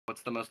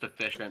What's the most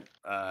efficient?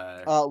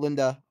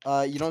 Linda,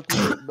 you don't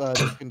do the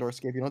second door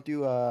skip. You don't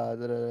do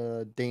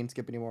the Dane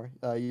skip anymore.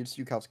 You just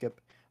do cow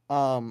skip.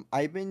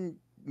 I've been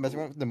messing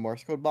around with the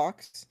Morse code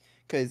box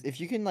because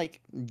if you can like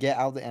get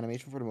out the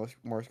animation for the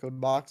Morse code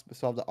box but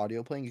still have the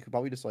audio playing, you could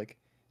probably just like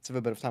save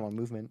a bit of time on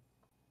movement.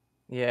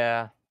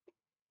 Yeah.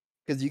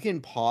 Because you can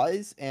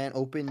pause and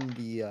open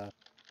the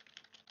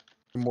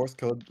Morse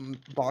code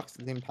box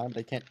at the same time,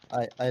 but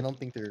I don't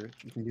think you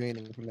can do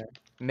anything from there.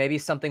 Maybe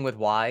something with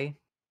Y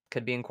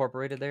could be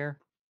incorporated there.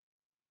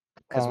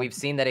 Because we've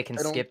seen that it can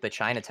skip the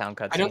Chinatown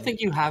cutscene. I don't think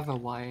you have a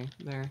Y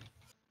there.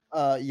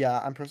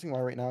 Yeah, I'm pressing Y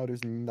right now.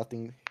 There's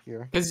nothing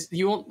here. Because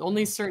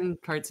only certain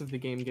parts of the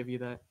game give you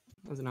that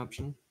as an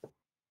option.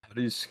 How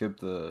do you skip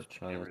the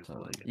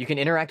Chinatown? You can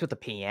interact with the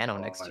piano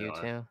next to you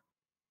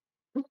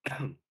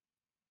too.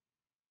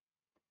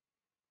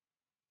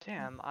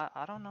 Damn,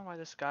 I don't know why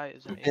this guy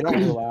isn't They don't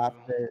able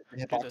overlap. to The do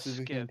the hitboxes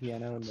between skip.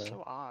 piano and It's the...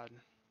 so odd.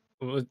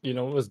 You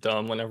know, it was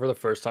dumb. Whenever the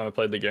first time I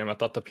played the game, I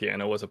thought the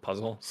piano was a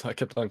puzzle, so I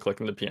kept on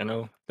clicking the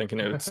piano, thinking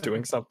it was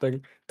doing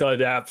something.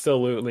 Did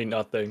absolutely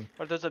nothing.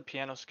 Or there's a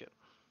piano skip.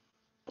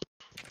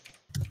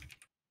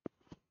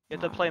 You have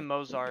to play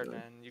Mozart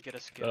and you get a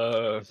skip.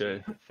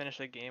 Okay. You finish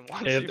the game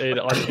once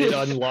It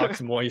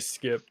unlocks moist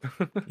skip.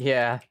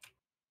 Yeah.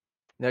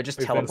 No, it just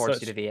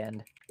teleports you to the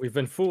end. We've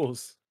been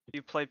fools.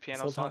 You play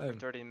piano Full song for time.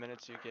 30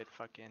 minutes, you get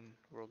fucking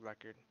world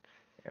record.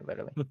 Yeah,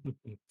 literally.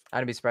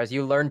 I'd be surprised.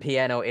 You learn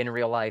piano in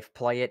real life,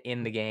 play it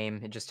in the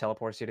game, it just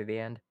teleports you to the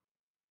end.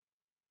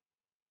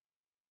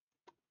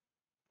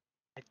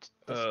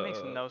 This makes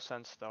no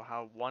sense though,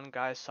 how one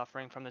guy is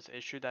suffering from this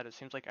issue that it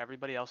seems like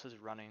everybody else is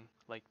running,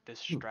 like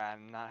this strat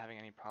and not having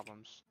any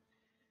problems.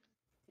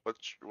 What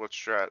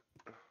strat?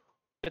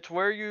 It's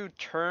where you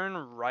turn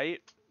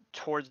right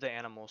towards the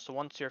animals. So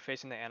once you're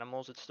facing the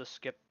animals, it's the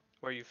skip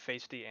where you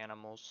face the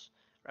animals.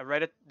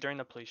 During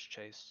the police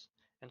chase.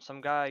 And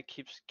some guy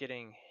keeps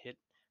getting hit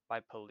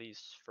by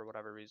police for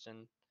whatever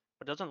reason.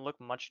 But it doesn't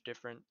look much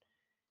different.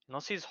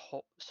 Unless he's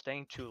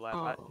staying too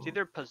left. It's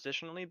either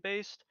positionally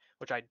based,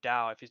 which I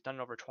doubt. If he's done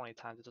it over 20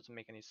 times, it doesn't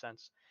make any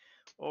sense.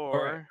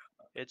 Or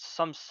it's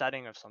some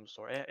setting of some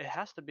sort. It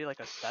has to be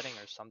like a setting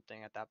or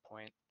something at that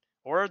point.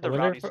 Or the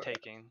route he's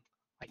taking.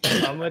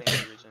 I'm gonna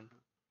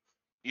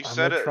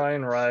try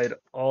and ride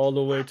all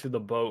the way to the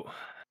boat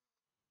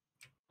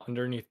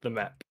underneath the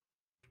map.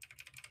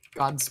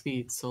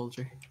 Godspeed,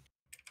 soldier.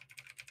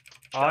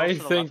 I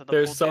think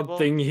there's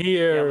something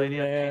here, yeah, Lady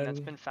man. of Pain, that's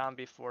been found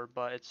before,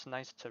 but it's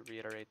nice to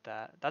reiterate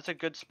that. That's a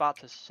good spot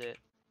to sit.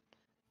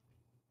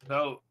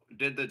 So,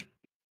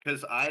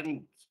 because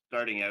I'm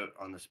starting out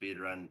on the speed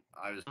run,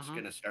 I was just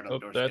gonna start on the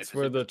door. That's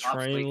where the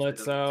train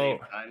lets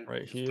out,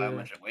 right here. How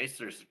much it wastes,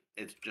 or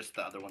it's just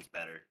the other one's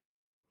better?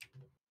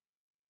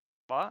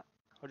 What?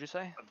 What'd you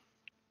say?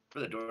 For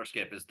the door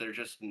skip, is there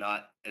just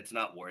not? It's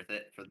not worth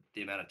it for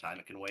the amount of time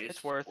it can waste.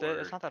 It's worth it.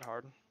 It's not that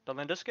hard. The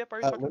Linda skip? Are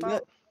you talking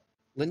about?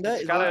 Linda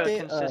it's got a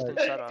consistent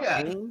setup.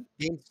 Game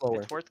slower.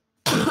 It's worth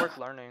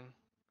learning.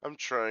 I'm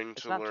trying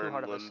to learn It's not too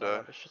hard Linda. of a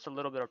setup. It's just a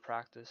little bit of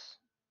practice.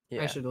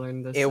 Yeah. I should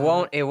learn this. It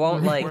won't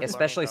like,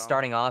 especially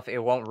starting off, it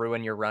won't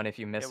ruin your run if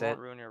you miss it. It won't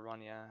ruin your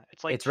run, yeah.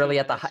 It's like it's really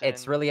at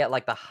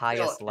like the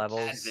highest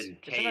levels. It's in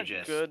a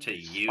good to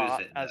use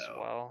it as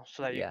well,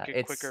 so that you yeah,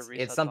 get quicker resets.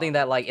 It's something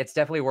that like it's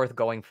definitely worth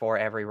going for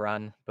every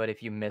run, but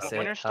if you miss it,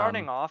 when you're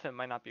starting off, it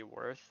might not be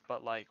worth,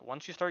 but like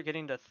once you start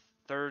getting to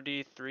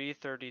 33,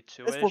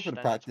 32-ish, then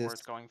it's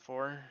worth going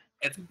for.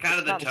 It's kind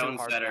of the tone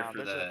setter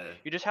for the.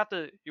 You just have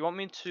to. You want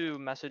me to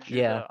message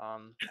you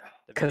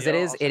because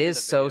it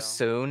is so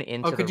soon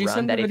into the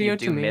run that if you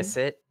do miss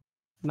it,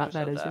 not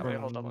that easy. Wait,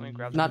 hold on, let me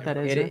grab not that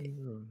easy.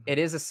 It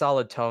is a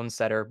solid tone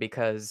setter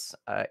because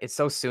it's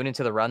so soon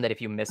into the run that if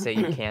you miss it,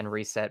 you can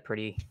reset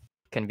pretty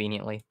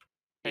conveniently.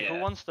 Hey, who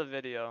wants the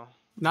video?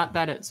 Not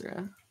that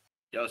Ezra.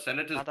 Yo, send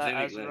it to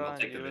Zimmy, I'll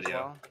take the video.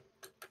 Well.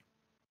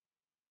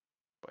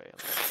 Wait,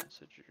 let me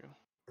message you.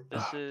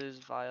 This is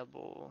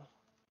viable.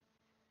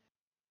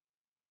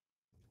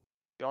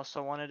 You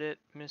also wanted it,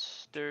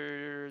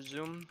 Mr.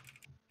 Zoom?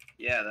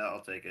 Yeah,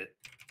 I'll take it.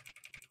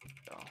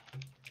 Oh.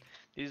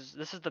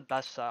 This is the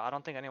best set. I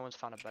don't think anyone's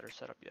found a better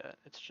setup yet.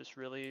 It's just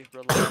really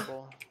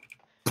reliable.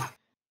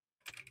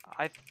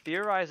 I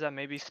theorize that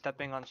maybe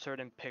stepping on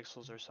certain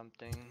pixels or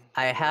something.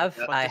 I have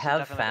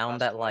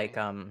found that like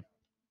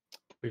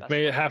we've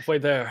made it halfway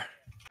there.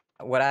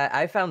 What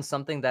I found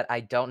something that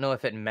I don't know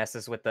if it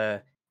messes with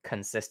the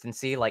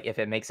consistency, like if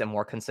it makes it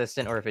more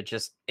consistent or if it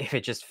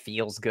just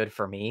feels good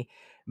for me.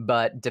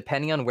 But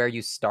depending on where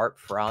you start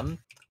from,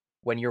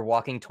 when you're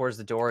walking towards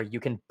the door, you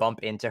can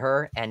bump into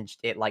her and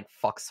it like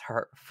fucks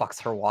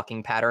her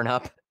walking pattern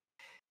up.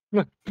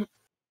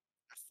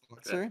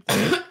 Sorry?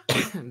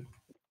 And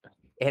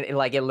it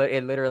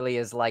literally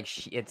is like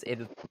it's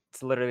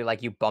literally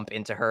like you bump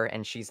into her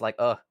and she's like,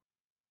 ugh.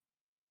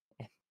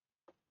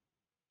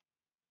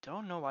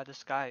 Don't know why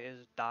this guy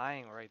is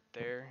dying right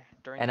there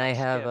during and that I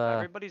have skip.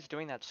 Everybody's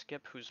doing that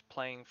skip who's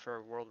playing for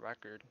a world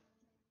record,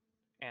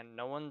 and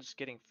no one's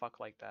getting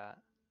fucked like that.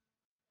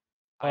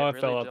 I I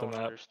really fell out the don't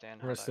map.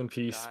 understand how Rest that in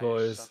peace, guy is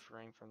boys.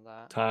 suffering from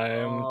that.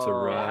 Time to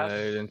Oh. It has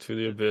ride into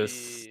the to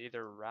abyss. be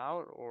either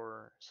route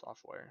or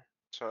software.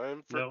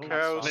 Time for No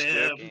cow soft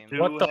skip. game.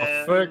 What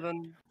the frick?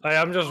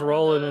 I'm just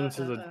rolling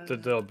into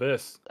the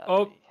abyss. That's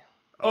Oh, me.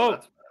 oh,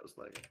 That's what I was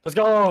like. let's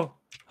go!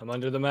 I'm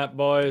under the map,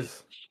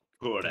 boys.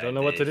 Good I don't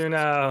know what to idea. do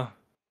now.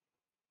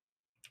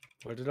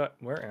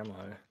 Where am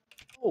I?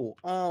 Oh,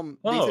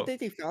 they Oh. said that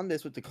they found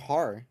this with the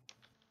car.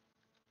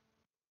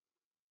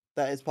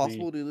 That it's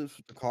possible to do this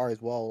with the car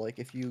as well. Like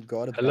if you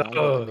go out of bounds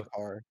in the Hello.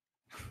 car.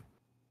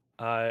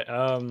 I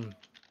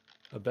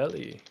a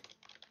belly.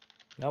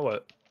 Now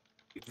what?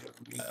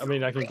 I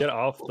mean, I can get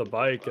off the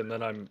bike and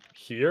then I'm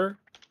here.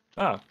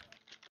 Ah,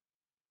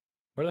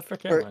 where the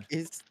frick am Or I?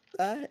 is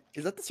that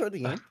the start of the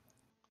game?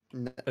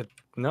 No.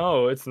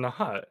 No, it's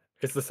not.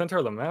 It's the center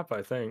of the map,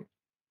 I think.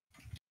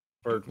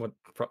 Or what?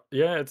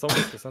 Yeah, it's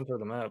almost the center of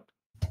the map.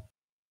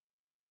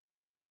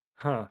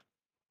 Huh?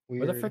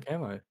 Where the Weird. frick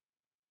am I?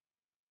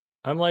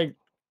 I'm like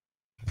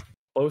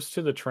close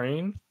to the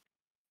train.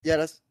 Yeah,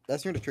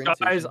 that's near the train Guys,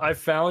 station. I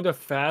found a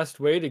fast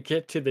way to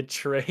get to the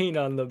train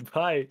on the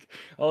bike.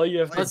 All you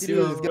have All you to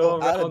have do is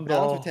go out of around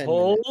bounds the for 10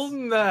 whole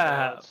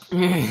minutes.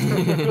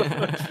 map.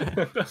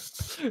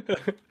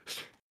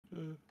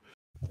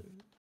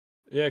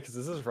 Yeah, because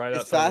this is right It's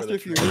outside where faster the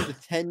if you train. remove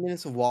the 10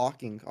 minutes of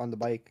walking on the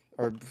bike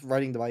or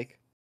riding the bike.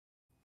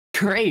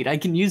 Great, I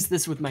can use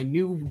this with my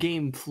new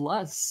game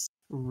plus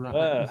run.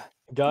 Yeah,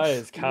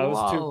 guys, cow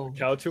Whoa.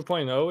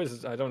 2.0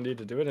 is I don't need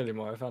to do it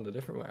anymore. I found a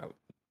different way out.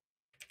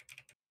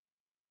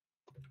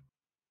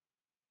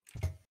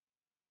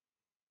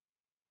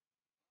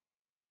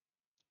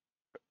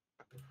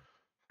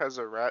 Has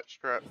a rat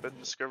trap been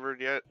discovered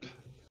yet?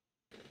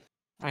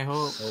 I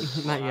hope.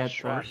 Nope. Not Rat yet,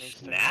 trap though. needs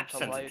to Snap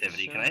come to light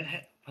sensitivity. Can I soon.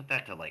 put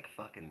that to like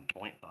fucking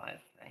 0.5?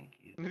 Thank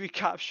you. Maybe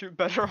cops shoot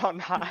better on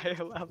high.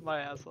 Laugh my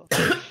ass off.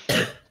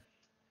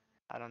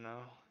 I don't know.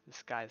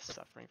 This guy is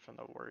suffering from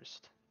the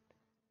worst.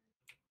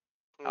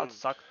 That would Hmm.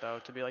 suck though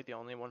to be like the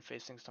only one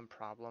facing some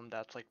problem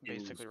that's like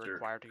basically Insert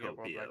required to get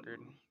world record.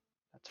 copium.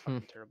 That's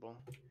fucking terrible.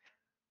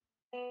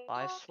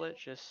 Live slit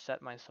just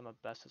set my sum of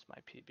best as my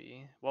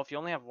PB. Well, if you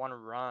only have one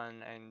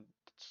run and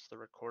it's the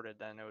recorded,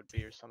 then it would be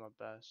your sum of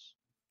best.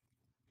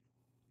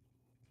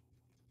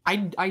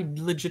 I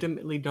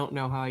legitimately don't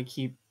know how I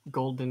keep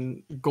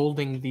golding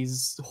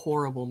these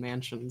horrible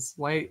mansions.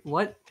 Why?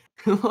 What?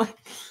 What?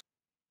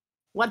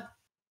 What?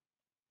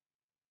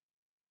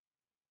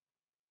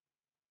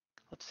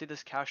 Let's see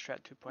this cow strat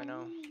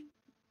 2.0.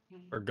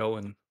 We're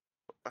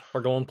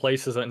going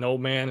places that no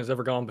man has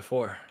ever gone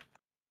before.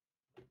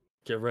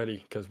 Get ready,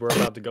 because we're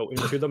about to go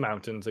into the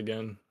mountains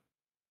again.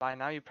 By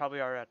now you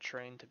probably are at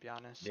train, to be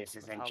honest. This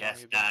with isn't how long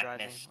just you've been driving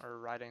darkness. or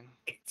riding.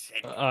 It's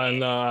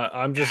And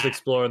I'm just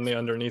exploring the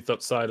underneath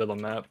upside of the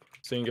map,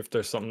 seeing if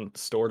there's something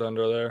stored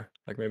under there.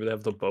 Like maybe they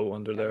have the boat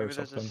under Yeah, there or maybe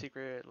there's a something.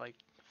 secret like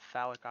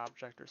phallic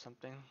object or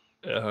something.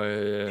 Oh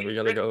yeah, we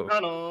gotta go.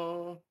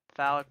 Tunnel.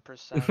 Phallic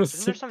percent.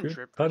 Isn't there some Secret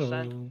drip percent?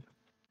 tunnel.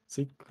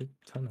 Secret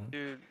tunnel.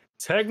 Dude,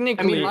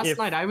 Technically, I mean, last if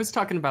night I was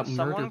talking about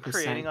murder someone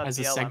creating percent a as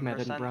a BLM segmented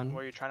percent run.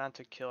 where you try not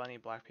to kill any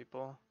black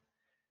people.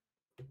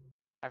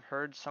 I've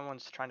heard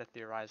someone's trying to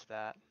theorize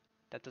that.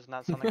 That does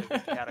not sound like a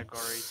good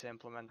category to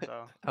implement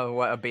though. Oh,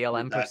 what, a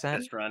BLM That's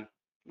percent? this run.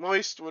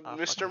 Moist would, Ah,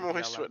 Mr. fucking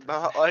Moist BLM would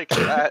not percent. like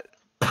that.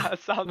 That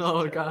sounds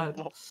Oh,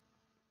 terrible. God.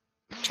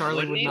 Charlie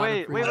Wouldn't would he? not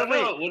Wait, approve. I don't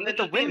know, wouldn't Look it at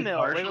the just be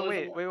windmill.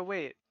 Wait,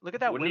 impartialism? Look at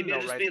that Wouldn't he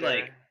windmill just right be there,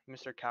 like-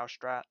 Mr.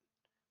 Cowstrat.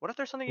 What if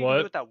there's something you can What?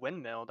 do with that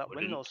windmill? That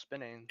Wouldn't windmill's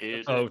spinning.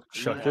 it- Does Oh, it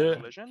chuck have it?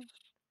 collision?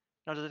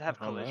 No, does it have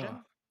I don't know. collision?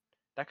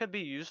 That could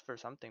be used for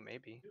something,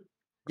 maybe.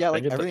 Yeah, I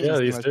like think everything yeah,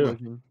 in this game these has do.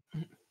 collision.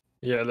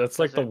 Yeah, that's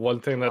like Does the it one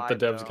thing that the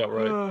collide, devs got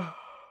though? right.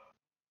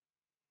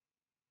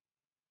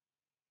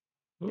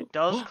 It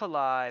does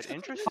collide.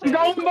 Interesting.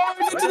 I'm going forward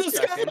Wait into a the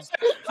sky! second.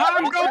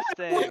 I'm going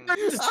Interesting.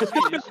 This could be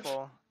forward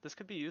useful. This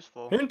could be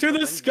useful. into the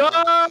windmill.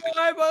 sky!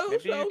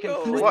 Maybe you can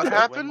go. fling What the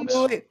happened?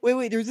 windmill.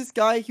 Wait, there's this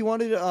guy, he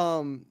wanted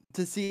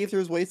to see if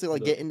there's ways to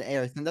like get in the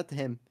air. Send that to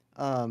him.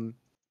 yeah.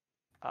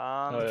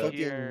 Here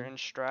Fucking- in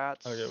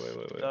strats, Okay,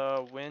 wait.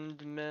 the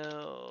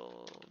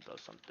windmill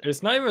does something.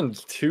 It's not even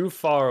too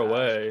far Has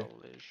away.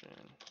 collision.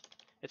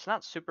 It's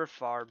not super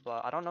far,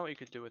 but I don't know what you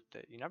could do with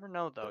it. You never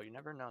know, though. You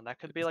never know. That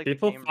could be like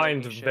People game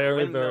find breaking shit. very,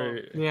 Windmill,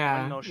 very. Yeah,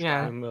 windmill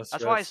yeah. strat.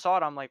 That's why I saw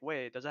it. I'm like,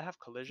 wait, does it have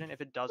collision? If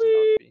it doesn't,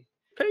 that would be.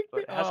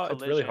 But it has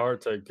It's really collision.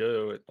 hard to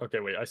go. Okay,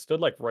 wait. I stood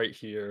like right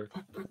here,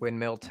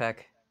 Windmill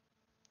tech.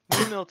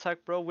 Windmill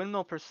tech, bro.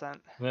 Windmill percent.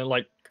 and then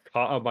like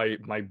caught on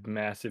my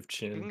massive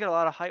You can chin. get a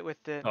lot of height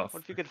with it. Oh,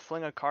 What if you could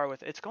fling a car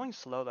with it? It's going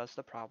slow. That's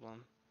the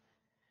problem.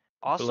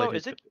 But, Also, like,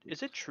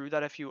 is it true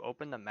that if you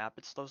open the map,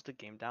 it slows the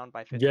game down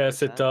by 50%?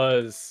 Yes, it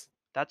does.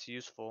 That's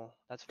useful.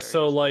 That's very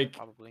So useful, like,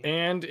 probably.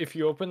 and if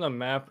you open the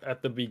map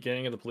at the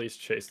beginning of the police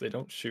chase, they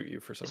don't shoot you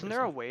for some Isn't reason.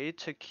 there a way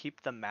to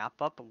keep the map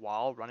up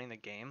while running the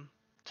game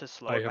to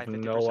slow I it by have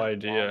 50% no while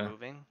idea.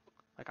 moving?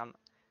 Like I'm. Well,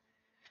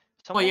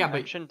 Someone yeah, but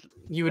mentioned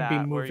you would be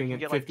that where you moving can at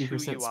get, like, 50% two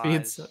speed,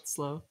 UIs. so that's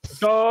slow.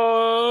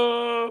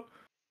 Go!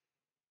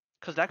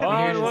 Because that could be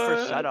Onward, useful for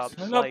Onward setups,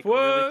 and like really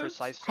upwards.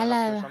 precise setups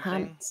Hello, or something,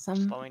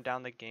 handsome. slowing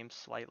down the game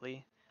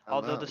slightly.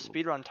 Although the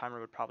Hello. speedrun timer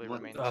would probably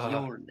What's remain the Uh,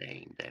 same. your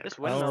name there? This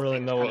I don't windmill really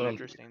thing is know kind what of I'm-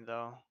 interesting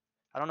though.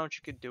 I don't know what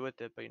you could do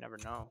with it, but you never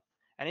know.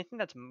 Anything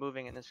that's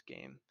moving in this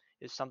game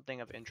is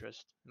something of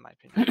interest, in my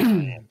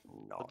opinion. I am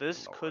So not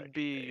this in the could right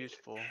be page.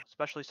 useful,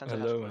 especially since it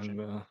has Hello, collision.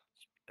 windmill.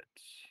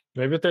 It's-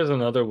 Maybe if there's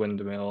another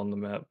windmill on the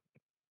map.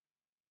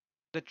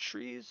 The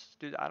trees,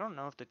 dude, I don't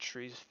know if the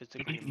trees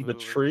physically move. The or if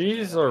it's just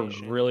trees are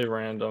animation. really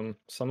random.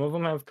 Some of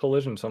them have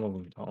collision, some of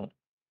them don't.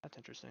 That's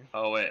interesting.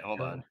 Oh wait,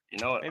 hold on. You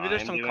know what? Maybe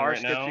there's I'm some doing car right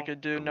skips now? you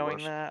could do The knowing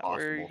worst that,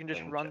 where you possible can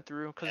just thing run to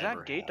through. Because ever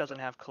that gate doesn't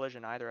happen. have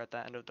collision either at the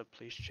end of the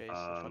police chase,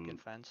 the fucking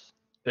fence.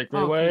 Take me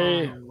Oh, come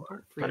away. on. Don't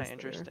Kind freeze of there.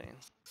 interesting.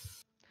 I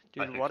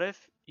Dude, think what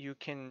if you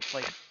can,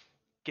 like,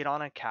 get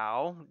on a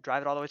cow,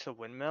 drive it all the way to the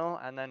windmill,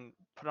 and then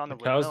put it on the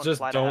The cows windmill and just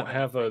fly to don't heaven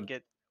have and a-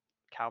 get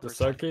cow The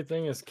percent? sucky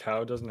thing is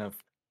cow doesn't have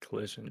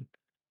collision.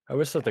 I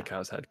wish that the Yeah.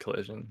 cows had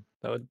collision.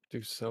 That would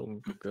do so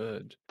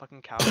good.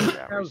 Fucking cow is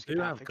that where you Cows skip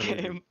do half have the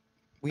collision. game.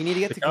 We need to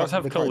get The to cows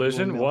have the car- the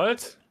collision? windmill.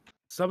 What?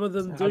 Some of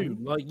them do.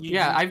 Like you.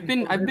 Yeah, you I've can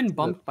been bump into them.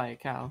 bumped by a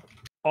cow.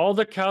 All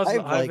the cows I've,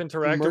 that I've like,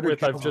 interacted murdered with,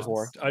 cows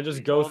before. I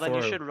just go Well, then you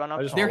through. should run up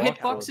I to just Their all the walk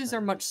through. cows. hitboxes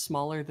are much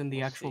smaller than the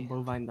We'll actual see.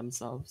 bovine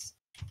themselves.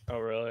 Oh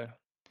really?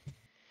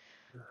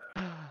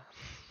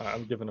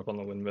 I'm giving up on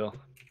the windmill.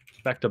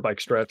 Back to bike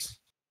strats.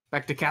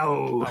 Back to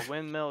cow. A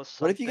windmill is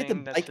What if you get the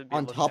something that bike should be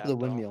on looked top of at, the though.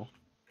 windmill?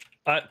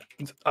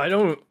 I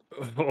don't.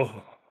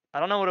 Oh. I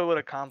don't know what it would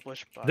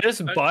accomplish, but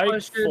This Next bike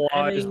question,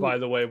 flies, any- by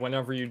the way,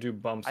 whenever you do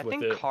bumps I with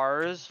think it.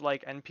 cars,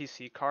 like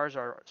NPC cars,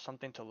 are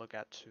something to look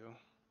at too.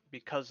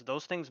 Because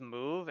those things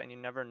move and you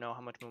never know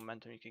how much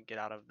momentum you can get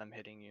out of them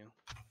hitting you.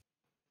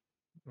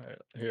 Right,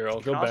 here, I'll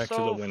You go can back to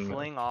the also windmill.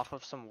 fling off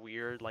of some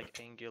weird, like,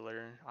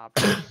 angular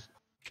objects.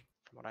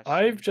 From what I've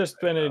I've seen. just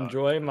been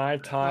enjoying my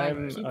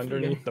time keep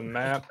underneath forgetting. the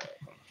map.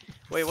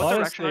 Wait, what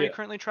direction are you honestly-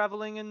 currently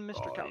traveling in,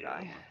 Mr. Oh, Cow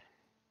yeah. Guy?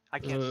 I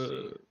can't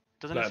see.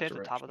 Doesn't it that say at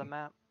the top of the direction.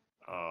 map?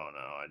 Oh no,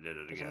 I did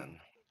it Doesn't- again.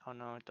 Oh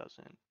no, it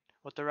doesn't.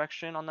 What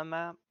direction on the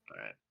map?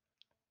 Alright.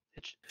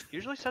 It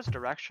usually says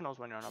directionals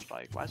when you're on a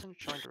bike. Why isn't it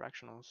showing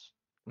directionals?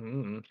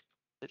 Mm. Is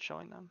it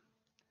showing them?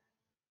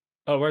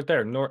 Oh, right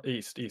there,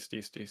 northeast, east.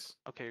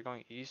 Okay, you're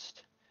going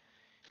east.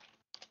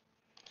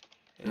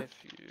 If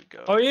you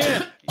go. Oh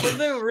yeah, east,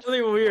 isn't it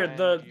really weird?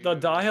 The when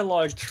you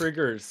dialogue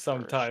triggers first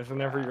sometimes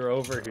whenever grab you're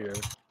over the here,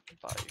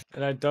 bike.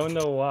 and I don't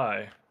know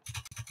why.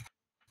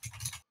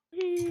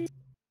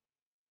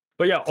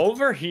 But yeah,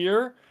 over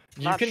here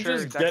you Not can sure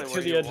just exactly get to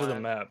where the you edge of the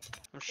went. map.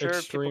 I'm sure people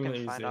Extremely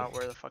can find easy. out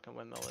where the fucking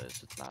windmill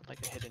is. It's not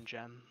like a hidden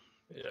gem.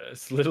 Yeah,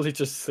 it's literally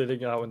just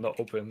sitting out in the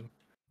open.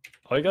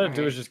 All you gotta do is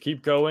Alright. just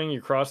keep going.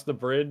 You cross the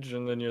bridge,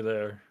 and then you're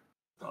there.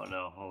 Oh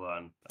no, hold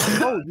on.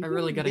 Oh, I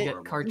really gotta get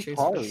get car two chase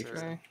cars. for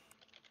this guy.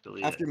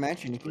 Delete After it.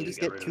 mansion, you can Delete it,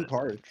 just get get rid of 2 it.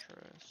 cars.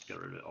 Get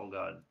rid of it. Oh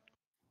god.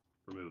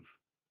 Remove.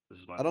 This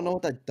is my I don't know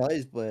fault. what that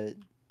does, but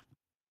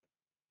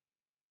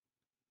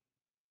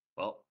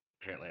Well,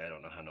 apparently I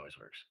don't know how noise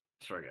works.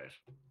 Sorry guys.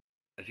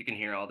 If you can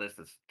hear all this,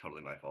 that's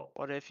totally my fault.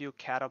 What if you We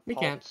catapult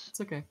can't. It's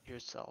okay.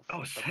 yourself? Oh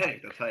with the sick,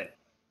 bike? that's tight.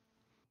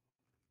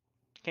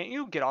 Can't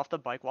you get off the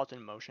bike while it's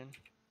in motion? Or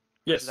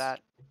Yes, is that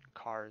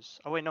cars?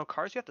 Oh wait, no,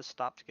 cars you have to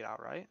stop to get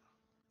out, right?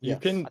 you yes.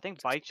 can. I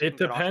think bikes you It can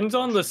get off in depends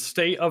on the motion.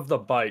 state of the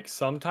bike.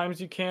 Sometimes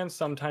you can,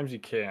 sometimes you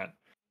can't.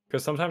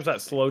 Because sometimes that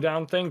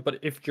slowdown thing, but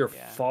if you're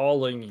Yeah.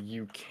 falling,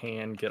 you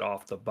can get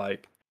off the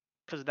bike.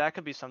 Because that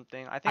could be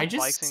something. I think just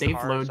bikes and save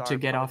cars load are to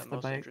get probably off the the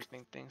most bike.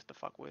 interesting things to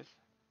fuck with.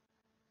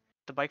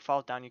 The bike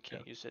falls down, you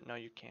can't use it. No,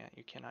 you can't.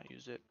 You cannot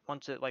use it.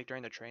 Once it, like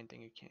during the train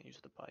thing, you can't use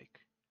the bike.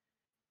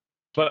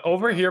 But Can't pick it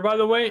over up here, by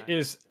the during way, that.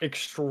 is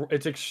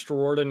it's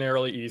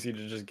extraordinarily easy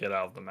to just get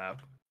out of the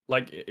map.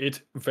 Like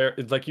it's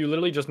like you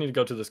literally just need to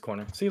go to this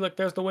corner. See, look,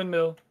 there's the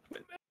windmill.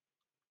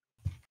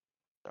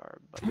 Our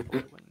buddy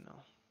boy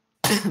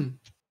windmill.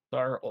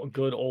 Our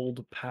good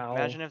old pal.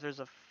 Imagine if there's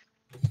a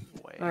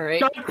way. All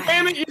right. God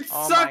damn it, you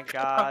Oh suck! my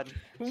god.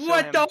 Sue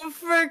What him. the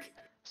frick?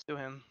 Sue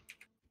him.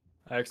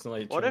 I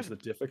accidentally What changed if-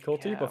 the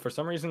difficulty, yeah. but for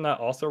some reason that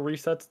also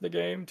resets the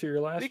game to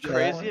your last It'd be Yeah,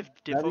 crazy checkpoint. if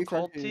that'd be fucking-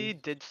 difficulty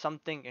did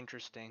something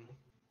interesting.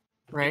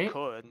 Right? It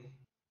could.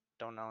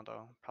 Don't know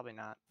though. Probably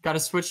not. Gotta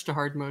switch to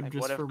hard mode Like,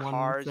 just what if for one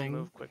cars thing.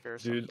 move quicker or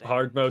Dude, something?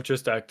 hard mode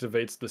just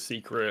activates the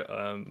secret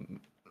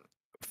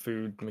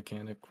food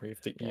mechanic where you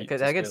have to eat.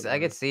 Because to I stay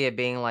could alive. see it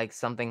being like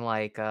something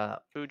like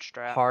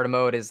Bootstrap. hard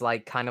mode is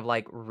like kind of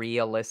like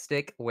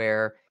realistic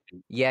where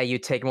yeah, you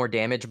take more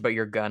damage, but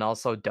your gun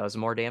also does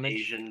more damage.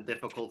 Asian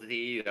difficulty,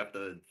 you have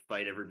to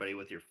fight everybody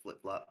with your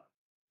flip flop.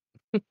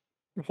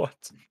 What?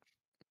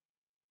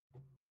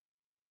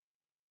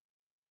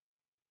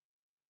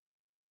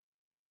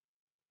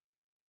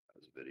 That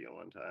was a video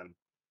one time.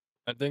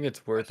 I think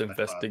it's worth That's my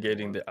thought.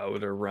 investigating the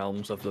outer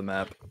realms of the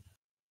map.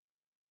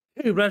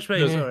 Hey, Rushway,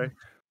 Does- sorry.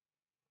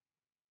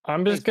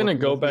 I'm just Thanks, gonna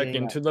Wolfie, go for back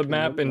getting into that the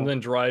map and windmill. then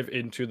drive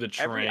into the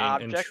Every train and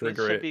object needs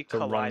trigger to be it to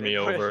run me collided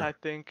with, over. I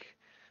think.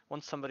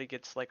 Once somebody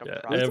gets like a Yeah,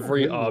 proper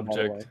every windmill, by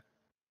the way? object.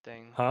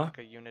 thing, Huh? like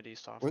a Unity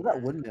software Where's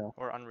that windmill?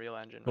 or Unreal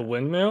Engine. The rather.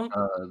 windmill?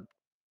 Uh,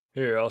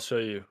 Here, I'll show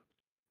you.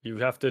 You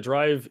have to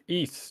drive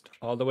east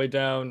all the way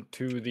down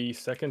to the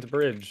second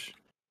bridge.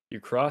 You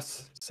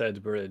cross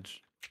said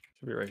bridge.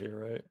 Should be right here,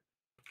 right?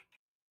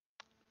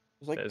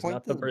 Just like That is point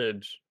not the to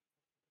bridge.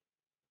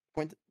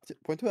 point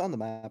to it on the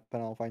map,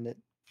 and I'll find it.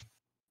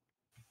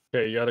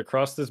 Okay, you gotta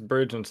cross this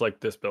bridge, and it's like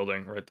this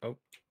building, right? Oh,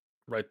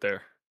 right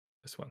there.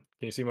 This one.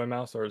 Can you see my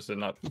mouse, or is it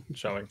not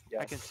showing?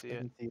 I can see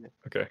it.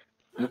 Okay,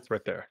 it's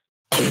right there.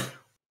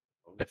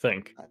 I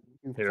think.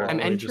 Here, I'm let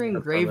me just entering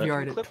confirm it.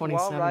 graveyard at Clip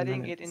 27 while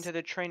riding minutes. it into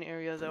the train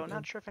area though.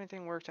 Not sure if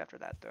anything works after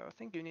that though. I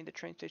think you need the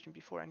train station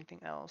before anything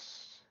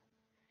else.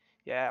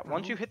 Yeah,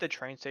 once you hit the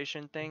train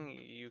station thing,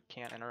 you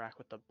can't interact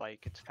with the bike.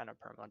 It's kind of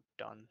perma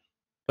done.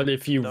 But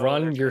if you Though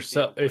run there could be a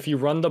yourself, if way. you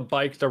run the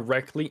bike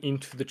directly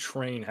into the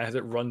train as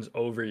it runs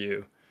over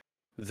you,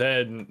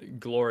 then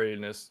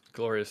gloriousness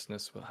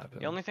will happen.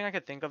 The only thing I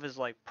could think of is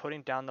like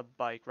putting down the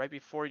bike right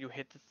before you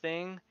hit the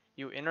thing.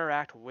 You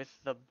interact with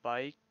the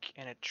bike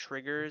and it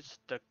triggers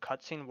the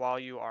cutscene while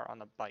you are on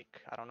the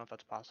bike. I don't know if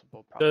that's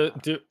possible. Probably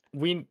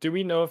not. Do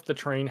we know if the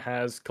train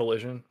has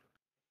collision?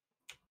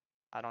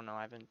 I don't know.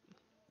 I haven't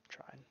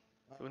tried.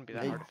 It wouldn't be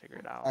that It- hard to figure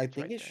it out. I It's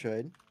think right it there.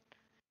 should.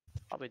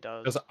 Probably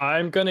does. Because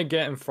I'm gonna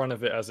get in front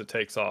of it as it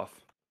takes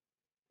off.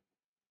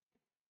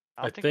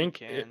 I don't think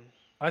think you it- can.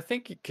 I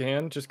think you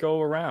can just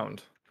go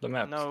around the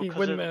map. No, See,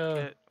 because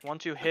windmill.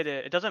 once you hit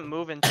it, it doesn't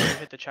move until you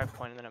hit the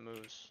checkpoint and then it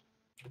moves.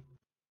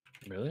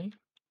 Really?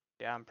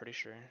 Yeah, I'm pretty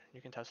sure.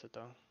 You can test it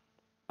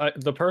though.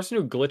 The person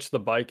who glitched the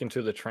bike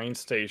into the train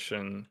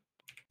station,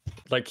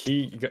 like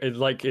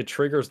it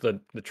triggers the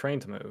train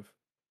to move.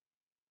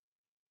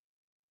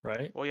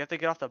 Right? Well, you have to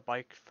get off the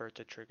bike for it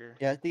to trigger.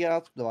 Yeah, I think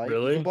off the bike. You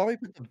Really? can probably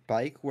put the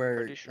bike where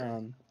Pretty sure.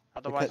 the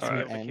Otherwise, you'll be cutscene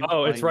able to ends. keep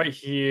Oh, it's playing. right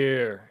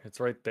here. It's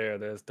right there.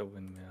 There's the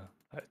windmill.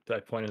 I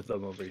pointed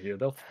them over here.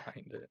 They'll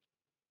find it.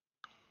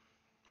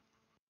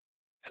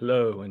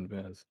 Hello,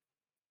 windmills.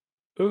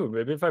 Ooh,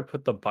 maybe if I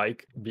put the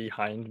bike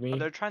behind Oh, me.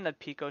 they're trying the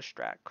Pico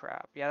Strat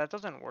crap. Yeah, that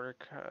doesn't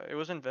work. It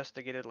was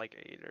investigated like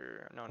 8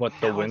 or no. What,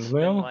 the now it's been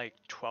windmill? like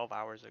 12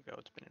 hours ago.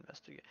 It's been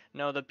investigated.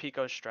 No, the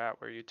Pico Strat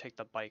where you take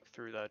the bike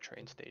through the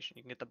train station.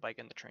 You can get the bike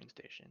in the train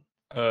station,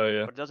 Oh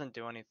yeah. but it doesn't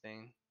do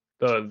anything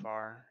so The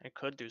far. It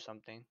could do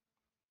something.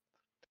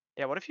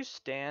 Yeah, what if you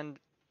stand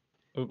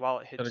Oop, while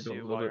it gotta hits go a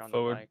you little while you're bit on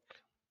forward. the bike?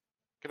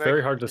 Can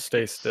very I hard to Just stay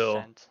get still.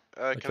 sent.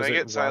 can because I it get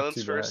rocks silence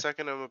you for a back.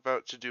 second? I'm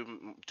about to do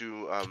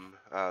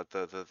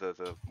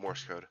the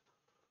Morse code.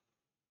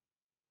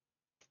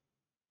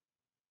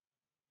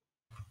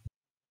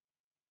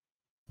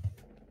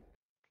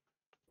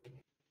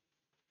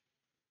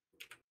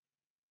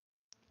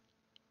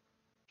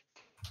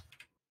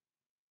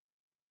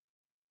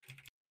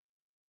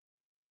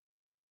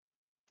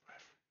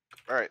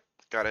 All right,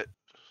 got it.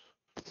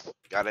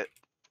 Got it.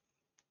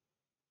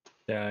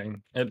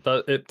 Dang,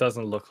 it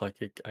doesn't look like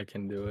I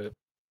can do it.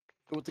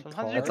 With the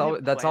Sometimes you car. can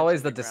hit That's plants always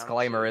in the the ground,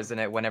 disclaimer, too. isn't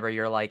it? Whenever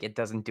you're like, it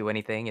doesn't do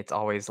anything, it's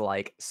always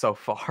like so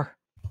far.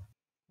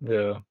 Yeah.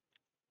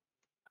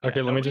 Yeah,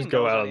 Okay, let me nobody just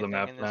go knows out of the anything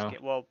map in this now. game.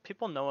 Well,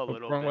 people know a Oh,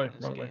 little wrong bit way, in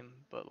this wrong way. game,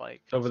 but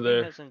like Over this game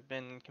there. hasn't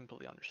been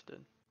completely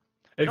understood.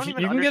 We If don't you,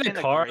 even you can get a understand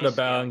the car out of grayscaling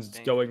bounds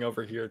thing. going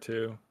over here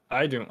too.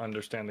 I don't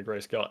understand the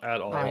grayscale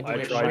at all. I I do it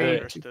wish tried I way it.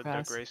 too understood the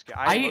fast.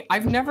 grayscale.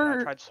 I've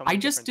never. tried so I many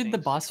just different did the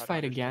things to boss try to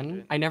fight understand again.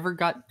 it. I never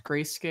got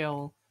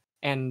grayscale,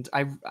 and I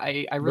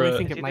really Bruh,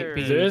 think It's it might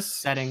be either this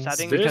settings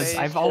Settings because this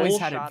I've based, always whole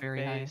had it shot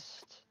very high.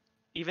 based.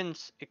 Even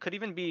it could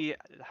even be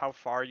how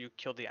far you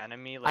kill the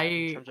enemy, like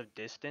in terms of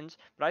distance.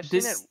 But I've seen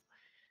it This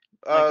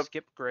like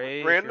skip gray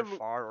if you're Random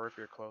far or if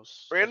you're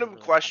close. Doesn't random really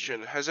matter.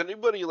 question: has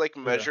anybody like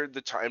Yeah. measured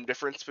the time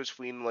difference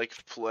between like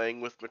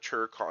playing with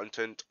mature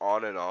content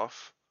on and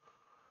off?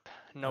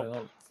 Nope. I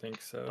don't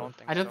think so. Don't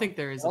think I don't so. think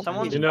there is. A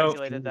Someone time You know-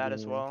 speculated that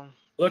as well.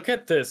 Look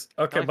at this.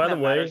 The Okay, only by thing the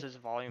that way, matters is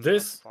volume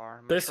this- thus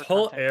far. this Mature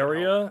whole content could help,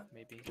 area-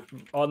 maybe.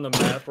 on the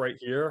map right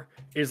here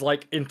is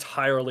like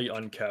entirely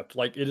unkept.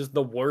 Like it is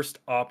the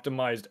worst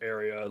optimized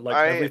area. Like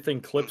everything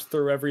clips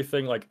through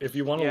everything. Like if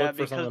you want to Yeah, look for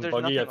because something there's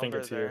buggy, I nothing think over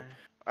it's here.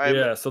 there.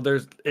 Yeah, so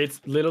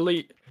it's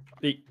literally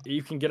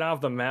you can get out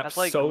of the map That's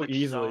like so glitch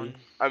easily. zone.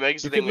 I'm You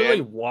exiting can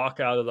literally man. walk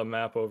out of the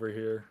map over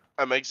here.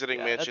 I'm exiting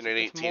Yeah, mansion in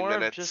it's 18 more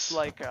minutes. of just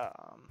like In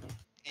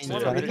more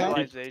of a China Town?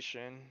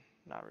 visualization.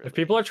 Not really. If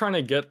people are trying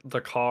to get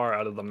the car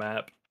out of the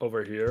map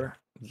over here,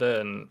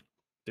 then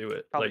do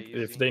it. Probably like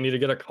if easy. they need to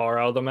get a car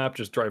out of the map,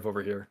 just drive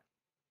over here.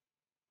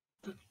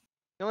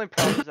 The only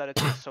problem is that it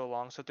takes so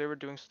long. So if they were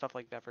doing stuff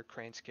like that for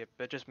crane skip,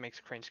 it just makes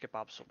crane skip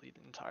obsolete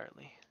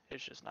entirely.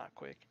 It's just not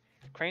quick.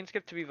 Crane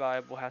skip to be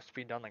viable has to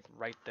be done like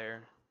right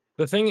there.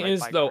 The thing Right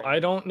is by though, crane. I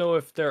don't know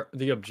if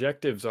the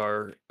objectives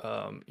are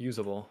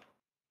usable.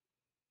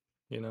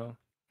 You know?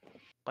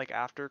 Like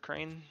after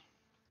crane.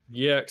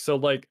 Yeah, so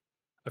like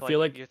I feel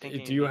Like, like you're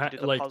thinking do you you need to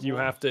do the like you puzzle?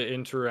 have to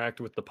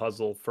interact with the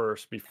puzzle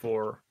first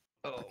before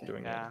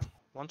doing Yeah. it.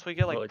 Once we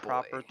get like, like,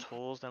 proper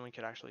tools, then we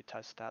could actually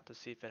test that to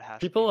see if it has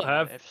People to be done.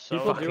 have If so,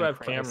 people then do have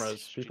crane is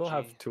cameras. People GG.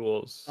 have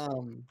tools.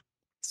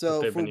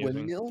 So they've for been using.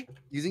 windmill,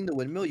 using the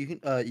windmill, you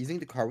can using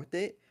the car with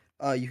it,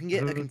 you can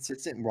get a Mhm.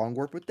 consistent wrong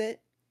warp with it.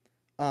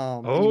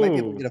 And you might be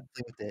able to Oh. get a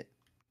play with it.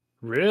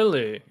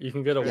 Really? You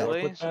can get a warp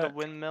Really? with So the that?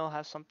 windmill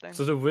has something?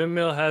 So the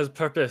windmill has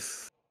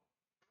purpose.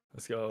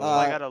 Let's go. Well,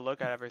 I Uh, gotta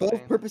look at everything.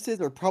 Both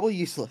purposes are probably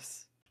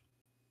useless.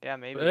 Yeah,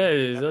 maybe.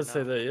 Hey, You it never does say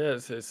know.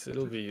 that. Yes,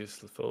 it'll be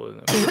useful.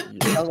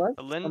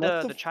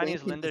 Unless, The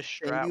Chinese flame can Linda just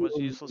send strat you was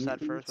useless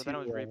at immediately first, but then it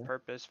was to,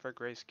 repurposed for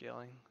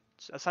grayscaling.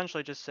 It's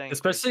essentially just saying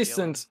Especially grayscaling.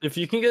 since if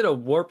you can get a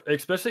warp,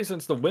 especially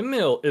since the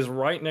windmill is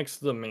right next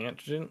to the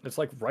mansion, it's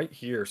like right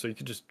here, so you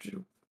could just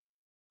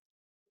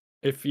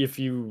if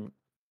you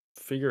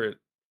figure it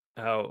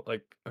out.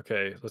 Like,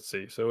 okay, let's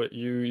see. So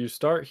you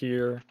start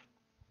here.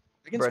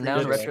 Bro, now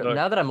in Get retro, stuck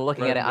now that I'm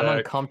looking at right it, I'm back, and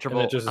uncomfortable.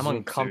 it just I'm zooms you.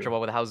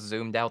 uncomfortable with how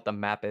zoomed out the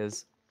map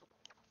is.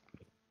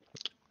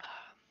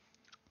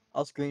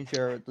 I'll screen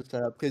share the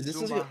setup because this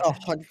is Zuma.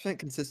 100%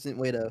 consistent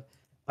way to.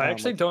 I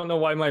actually don't know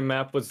why my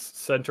map was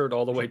centered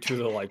all the way to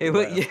the like It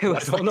was, left. yeah, it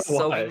was I don't like know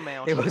so, why.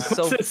 Windmill it was strat.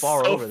 so It's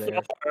far so over there.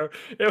 far.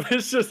 It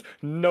was just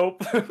nope.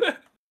 I think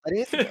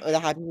it's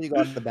that happens when you go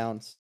out of the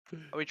bounds.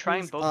 Are we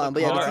trying both But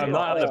the yeah, car this is I'm and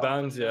not out the of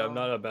bounds yet. I'm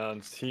windmill? not out of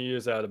bounds. He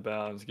is out of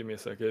bounds. Give me a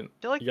second.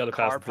 I feel like You gotta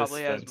pass car this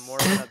probably has fence. more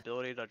of an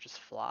ability to just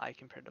fly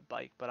compared to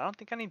bike, but I don't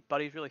think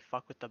anybody really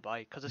fuck with the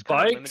bike because it's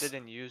kind of Bikes limited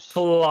in use.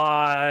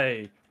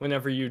 fly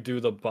whenever you do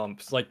the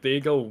bumps. Like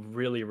they go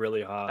really,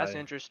 really high. That's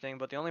interesting,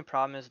 but the only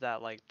problem is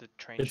that like the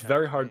train. It's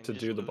very hard checkpoint,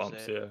 to you do just the lose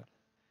bumps. it. Yeah.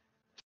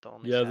 The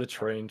only Yeah, sad the part.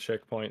 train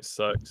checkpoint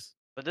sucks.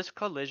 But this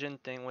collision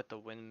thing with the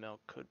windmill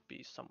could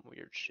be some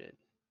weird shit.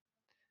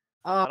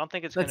 I don't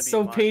think it's gonna That's be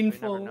so much, but you never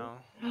painful.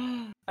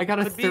 know. I got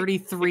a Could be- It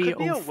 3304. could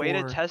be a way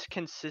to test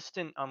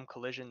consistent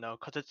collision though,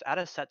 because it's at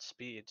a set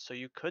speed, so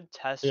you could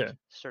test Yeah.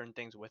 certain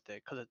things with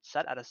it, because it's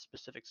set at a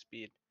specific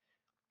speed,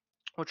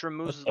 which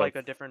removes the like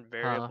a different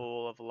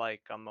variable of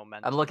like a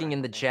momentum. I'm looking or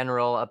in the anything,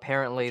 general.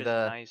 Apparently which is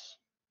the nice.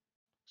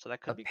 So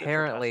that could be good for testing.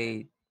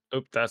 apparently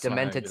Oop, that's not how you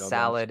Demented get out of bounds.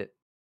 Salad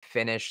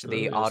finished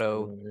Really the is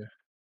auto cool,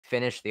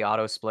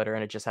 yeah. splitter,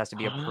 and it just has to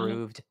be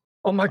approved.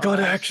 Oh my god,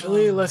 Nice.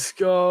 actually, let's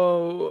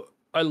go.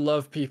 I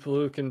love people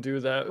who can do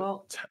that.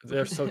 Well,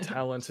 They're so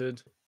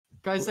talented.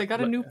 Guys, I got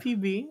a Let- new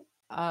PB.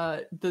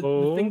 The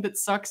Oh. thing that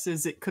sucks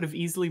is it could have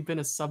easily been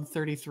a sub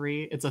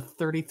 33. It's a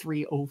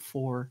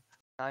 3304.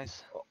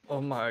 Nice.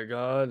 Oh my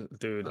god,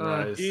 dude,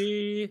 nice.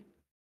 E.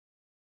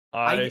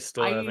 I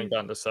still I- haven't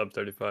gotten to sub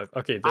 35.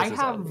 Okay, this I is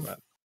out of the map.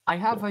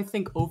 have I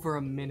think over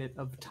a minute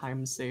of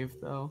time save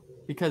though,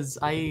 because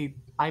I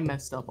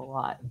messed up a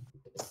lot.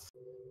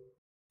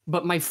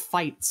 But my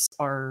fights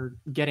are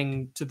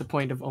getting to the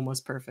point of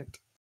almost perfect.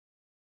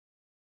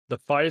 The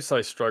fights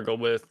I struggle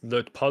with,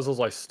 the puzzles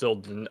I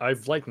still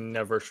I've like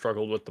never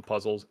struggled with the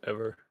puzzles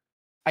ever.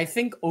 I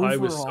think I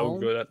was so overall,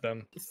 good at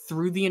them.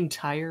 through the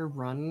entire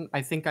run,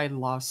 I think I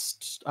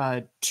lost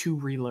 2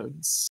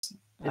 reloads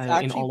in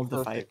actually all of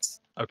the perfect. fights.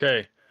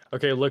 Okay.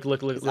 Okay, look.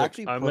 It's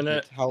actually I'm gonna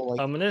perfect how like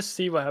I'm gonna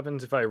see what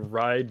happens if I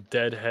ride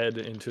deadhead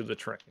into the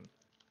train.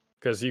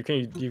 Because you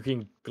can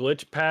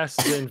glitch past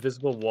the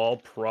invisible wall,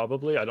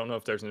 probably. I don't know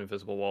if there's an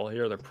invisible wall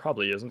here. There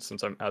probably isn't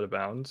since I'm out of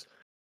bounds.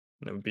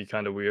 And it would be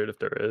kind of weird if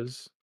there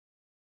is.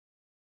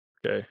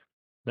 Okay.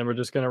 Then we're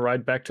just gonna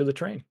ride back to the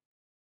train.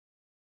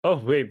 Oh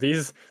wait,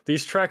 these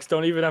tracks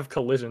don't even have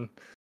collision.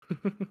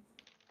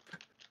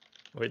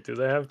 Wait, do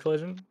they have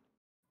collision?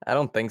 I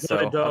don't think No, so.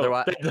 they don't.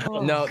 Otherwise, They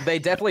don't. no, they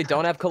definitely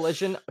don't have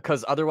collision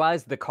because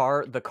otherwise the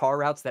car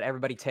routes that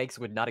everybody takes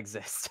would not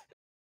exist.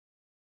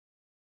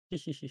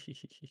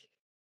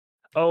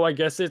 Oh, I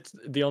guess it's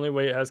the only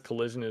way it has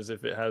collision is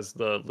if it has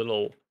the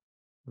little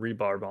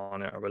rebarb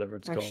on it or whatever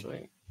it's called.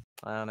 Actually,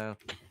 I don't know.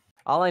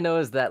 All I know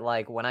is that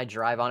like when I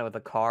drive on it with a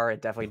car,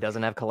 it definitely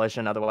doesn't have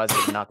collision. Otherwise,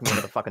 it would knock me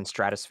into the fucking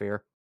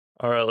stratosphere.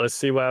 All right, let's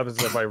see what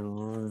happens if I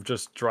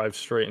just drive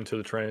straight into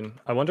the train.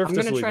 I wonder if I'm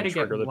this gonna will try even to get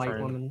trigger the white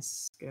train. woman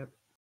skip.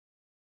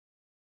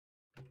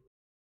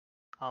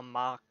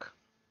 Amok.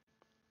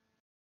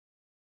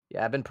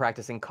 Yeah, I've been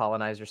practicing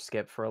colonizer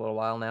skip for a little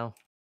while now.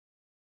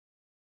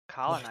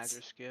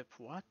 Colonizer skip.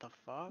 What the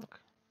fuck?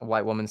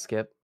 White woman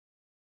skip.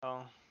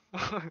 Oh.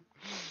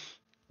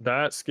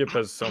 That skip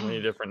has so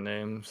many different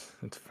names.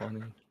 It's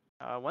funny.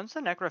 When's the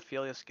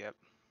necrophilia skip?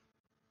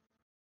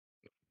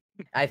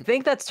 I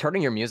think that's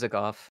turning your music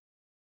off.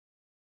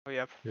 Oh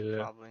yeah, Yeah.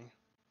 probably.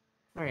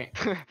 All right.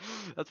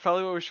 That's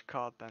probably what we should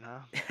call it then, huh?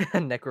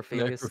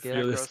 Necrophilia skip.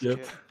 Necrophilia Necro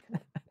skip.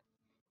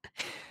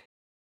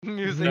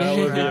 Music That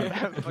would be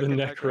trap, the fucking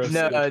necro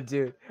No, skip.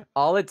 dude.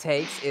 All it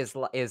takes is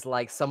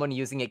like someone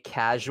using it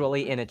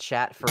casually in a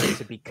chat for it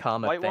to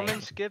become a White thing.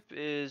 woman skip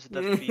is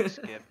the feet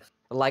skip.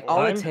 Like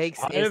all it I'm-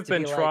 takes I is have to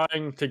been be like,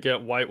 trying to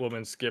get white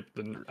woman skip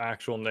the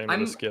actual name of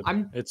the skip.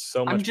 It's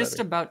so much I'm just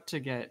better. about to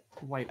get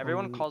white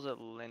Everyone woman. calls it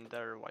Linda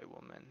or white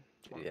woman.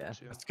 One of the Yeah.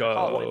 two. Let's I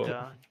call it go.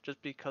 Linda just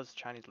because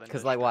Chinese Linda.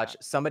 because is like strat. watch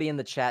somebody in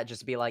the chat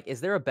just be like,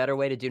 is there a better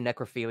way to do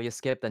necrophilia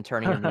skip than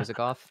turning your music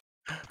off?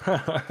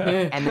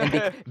 And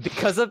then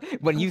because of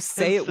when you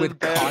say it with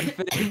Instant ban.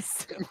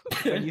 confidence,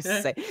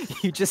 when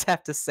you just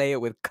have to say it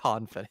with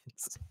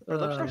confidence. Her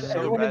lips are so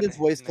everyone in red this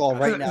voice in the call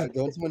right now, content.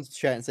 go in someone's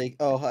chat and say,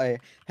 "Oh hi,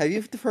 have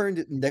you heard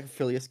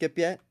necrophilia skip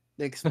yet?"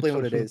 Then explain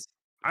what it is.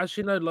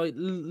 Actually, no, like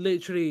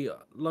literally,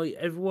 like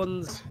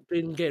everyone's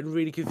been getting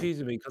really confused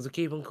with me because I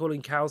keep on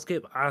calling cow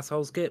skip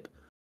asshole skip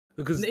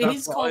because It that's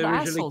is what called I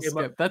originally asshole came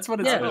up. skip. That's what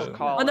it's Yeah, Others called.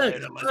 call I know,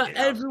 it but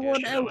everyone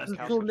skip. else is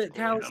Cow calling skip's it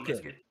cool. cow Should I skip.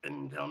 skip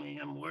and tell me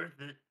I'm worth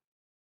it?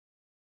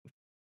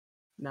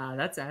 Nah,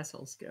 that's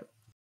asshole skip.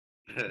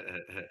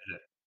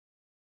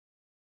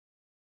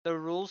 The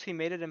rules, he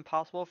made it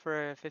impossible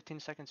for a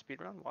 15-second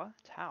speedrun? What?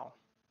 How?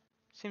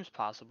 Seems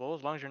possible,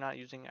 as long as you're not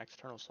using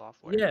external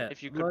software. Yeah,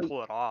 If you could like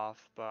pull it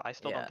off, but I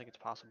still Yeah. don't think it's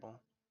possible.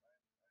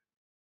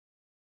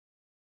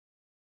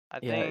 I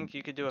Yeah, think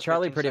you could do a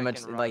Charlie 15 pretty much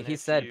second run like he if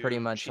said pretty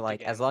you much cheat the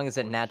like as game, long of as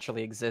it course.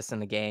 naturally exists in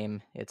the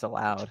game, it's It's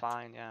allowed.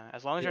 fine, yeah.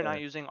 As long as you're Yeah.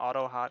 not using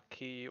auto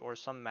hotkey or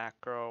some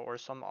macro or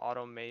some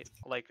automate,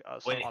 like some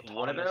Wait, what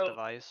autonomous about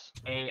device.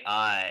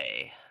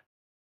 AI?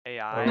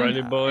 AI?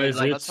 Alrighty, boys,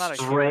 That's it's not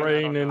a human, I don't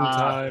training know.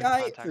 time. AI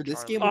Contact for this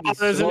Charlie. game would be Oh,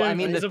 there's so an Well, I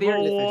mean, the theory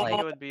invisible is I like think it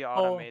wall. would be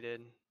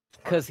automated.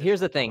 because here's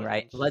the artificial thing,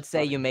 right? intelligence, Let's say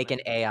not a you make an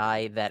human.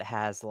 AI that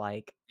has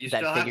like You that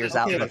still have figures to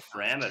out give the it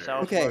parameters.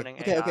 Self-learning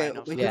AI, no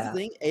But here's Yeah. the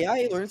thing: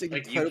 AI learns Like you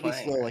incredibly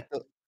playing slow. it. Like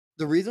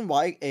the reason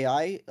why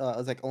AI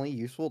is like only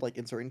useful like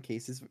in certain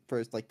cases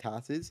for like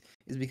tasks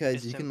is because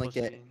It's you can like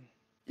simplicity.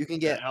 It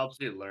get helps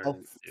you learn. a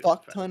dude,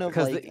 fuck fast. ton of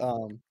 'Cause like the-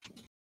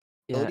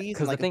 yeah, abilities in because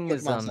the like a thing quick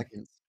is, amount of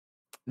seconds.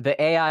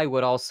 the AI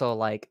would also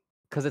like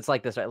because it's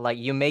like this, right? Like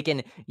you make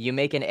an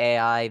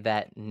AI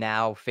that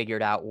now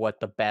figured out what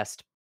the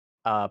best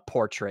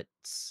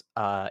portraits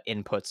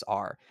inputs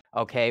are.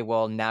 Okay,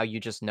 well now you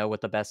just know what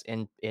the best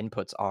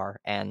inputs are,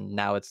 and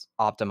now it's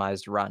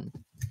optimized run.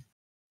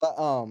 But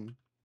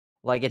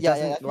Like it yeah,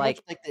 doesn't that's pretty like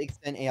much like the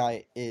extent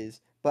AI is.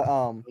 But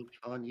Joke's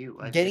on you.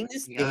 I getting said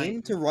this AI,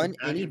 game to you run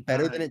got any your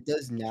better than time. it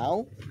does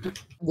now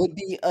would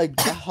be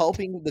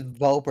helping the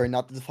developer,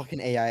 not the fucking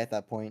AI at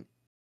that point.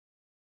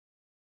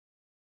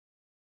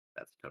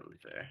 That's totally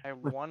fair. I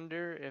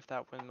wonder if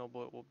that windmill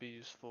bullet will be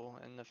useful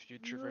in the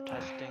future for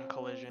testing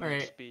collision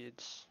Alright.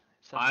 speeds.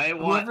 I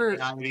want Whoever-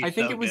 AI to be I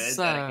think so it was, good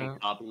that it can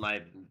copy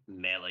my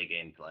melee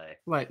gameplay.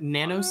 What,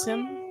 Nano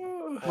Sim?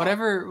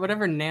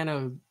 Whatever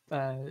Nano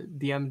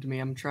DM'd me,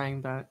 I'm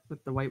trying that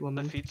with the white The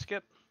woman. feet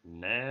skip?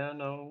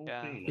 Nano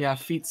Yeah. penis. Yeah,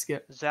 feet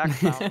skip. Zach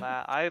found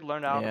that. I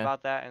learned out Yeah.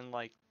 about that in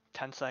like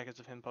 10 seconds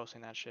of him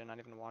posting that shit, and I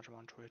didn't even watch him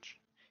on Twitch.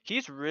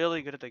 He's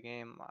really good at the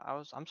game.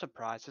 I'm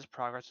surprised. His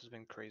progress has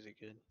been crazy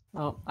good.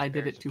 Oh, I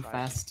did Very it too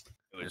surprising. fast.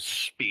 It was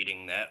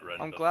speeding that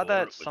run. I'm before glad it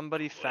that was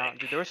somebody found. Dude,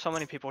 quick. there were so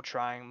many people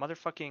trying.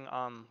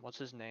 Motherfucking what's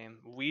his name?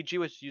 Ouija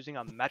was using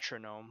a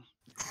metronome.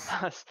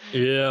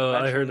 Yeah,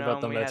 I heard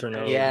about the We had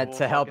metronome. Yeah, cool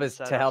to help fucking his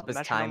setups. his Metronome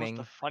was timing.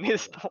 the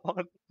funniest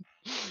one.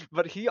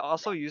 But he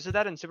also uses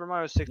that in Super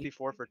Mario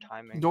 64 for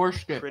timing. Door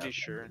skip. Pretty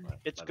sure.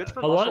 It's My good bad. for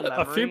A lot, muscle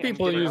memory a few and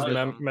people giving use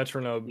rhythm.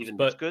 metronomes, Even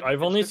but good- I've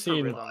it's only good for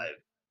seen rhythm. Why?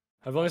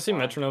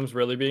 metronomes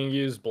really being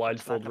used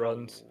blindfold gonna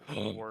runs.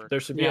 work. There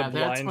should be Yeah, a that's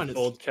when it's-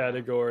 blindfold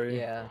category.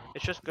 Yeah.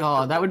 It's just good.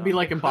 Oh, for that would be rhythm.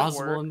 like It could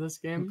impossible work. in this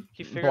game.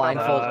 He figured out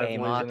Blindfold that I it was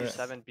aim like off.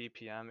 57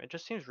 BPM. It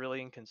just seems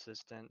really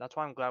inconsistent. That's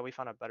why I'm glad we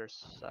found a better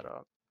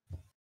setup.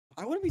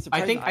 I wouldn't be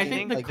surprised. think- if I they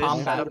think did, the like, this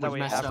combat setup blindfold that would we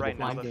mess have up right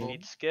now, the blindfold.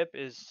 feet skip,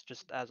 is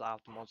just as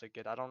optimal as it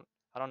get. I don't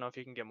know if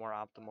you can get more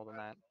optimal than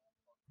that.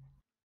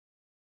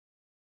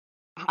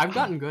 I've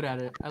gotten good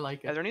at it. I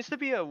like Yeah, it. there needs to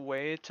be a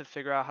way to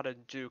figure out how to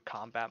do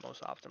combat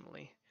most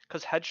optimally.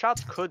 Because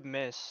headshots could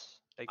miss.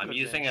 They I'm could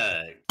using miss.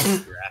 a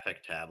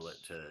graphic tablet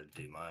to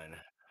do mine.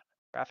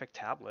 Graphic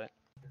tablet.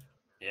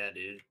 Yeah,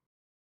 dude.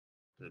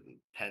 The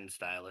pen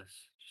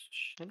stylus.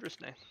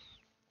 Interesting.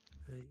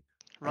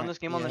 Run this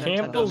game Yeah. on the I Nintendo.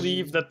 can't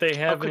believe that they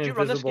have an could you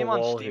run this invisible game on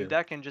wall Steam here.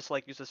 Deck and just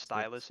like use a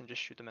stylus and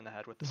just shoot them in the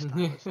head with the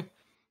stylus?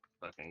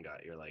 Fucking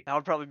got your like That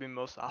would probably be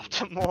most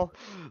optimal.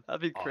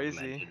 That'd be crazy.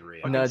 augmented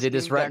reality. Fucking No, dude,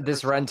 this Steam run Deck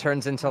this or run something.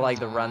 turns into like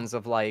the runs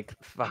of like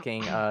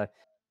fucking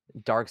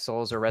Dark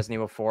Souls or Resident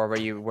Evil 4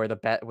 where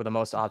the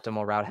most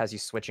optimal route has you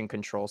switching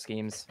control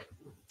schemes.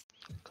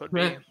 Could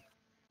be.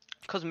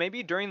 Cause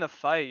maybe during the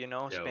fight, you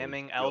know, Yo,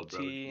 spamming yo, LT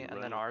bro, you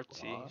and then run with RT,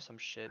 claw? some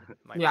shit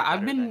might Yeah, be I've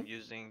better been- than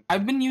using.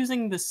 I've been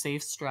using the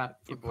safe strat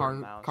for Keyboard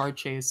and mouse. car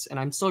chase, and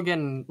I'm still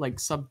getting like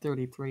sub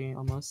 33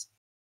 almost.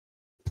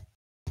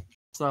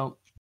 So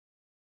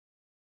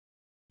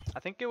I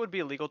think it would be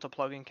illegal to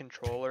plug in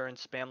controller and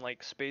spam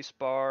like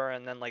spacebar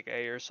and then like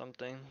A or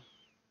something.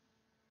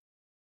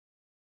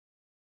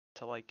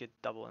 To like get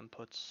double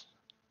inputs.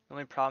 The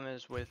only problem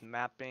is with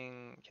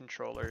mapping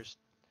controllers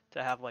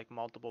to have like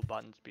multiple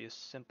buttons be a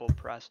simple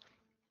press.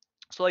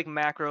 So like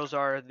macros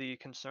are the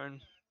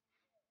concern.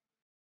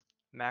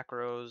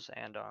 Macros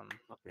and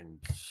Fucking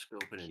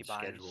scoping and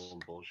keybinds.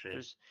 scheduling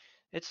bullshit.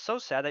 It's so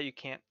sad that you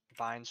can't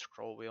bind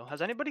scroll wheel.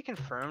 Has anybody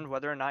confirmed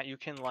whether or not you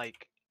can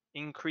like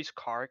increase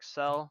car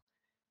excel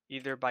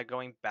either by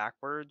going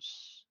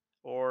backwards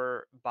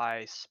or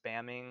by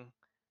spamming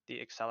the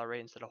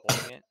accelerate instead of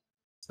holding it?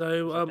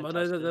 So Has that been I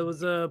know that there tested?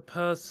 was a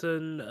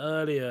person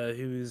earlier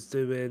who was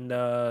doing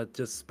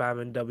just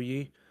spamming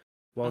W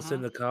whilst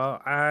in the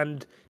car,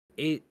 and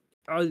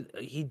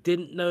he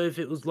didn't know if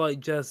it was like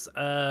just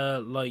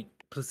like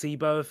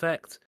placebo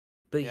effect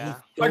but Yeah.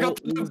 he I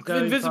thought got he was the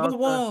going invisible faster.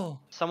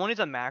 wall. Someone needs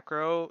a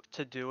macro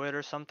to do it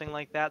or something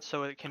like that,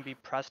 so it can be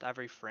pressed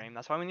every frame.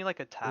 That's why we need like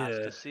a task Yeah.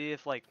 to see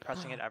if like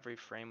pressing it every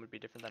frame would be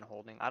different than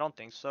holding. I don't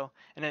think so.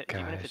 And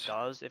even if it Guys.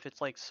 does, if it's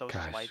like so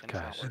slight,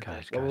 then it's not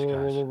worth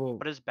it. Whoa.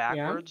 But is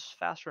backwards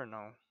faster or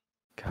no?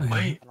 Guys,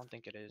 I don't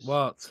think it is.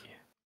 What?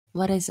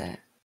 What is it?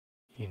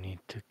 you need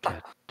to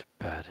get to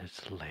bed.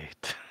 It's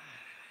late.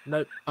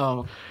 Nope.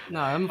 Oh, no,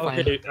 I'm fine.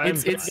 Okay, I'm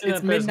it's betting that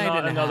there's midnight not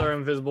and a another half.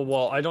 invisible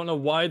wall. I don't know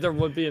why there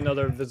would be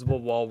another invisible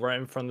wall right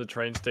in front of the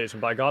train station,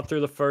 but I got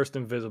through the first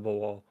invisible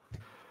wall.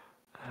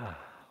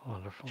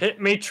 Wonderful. Hit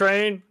me,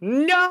 train!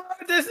 No,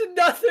 there's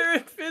another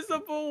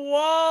invisible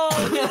wall.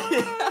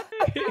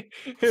 Why?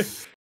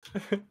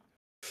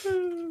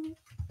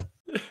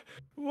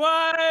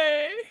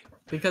 Why?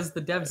 Because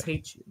the devs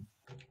hate you.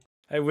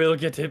 I will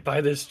get hit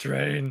by this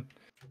train.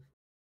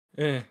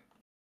 Eh.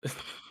 Could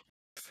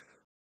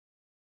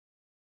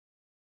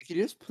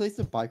you just place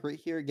the bike right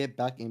here, get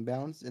back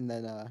inbounds, and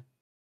then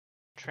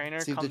Trainer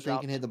see if the comes train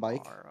out can hit the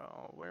bike?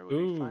 tomorrow. Where would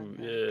we find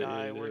that yeah,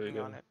 guy there we working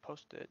on go. it?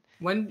 Post it.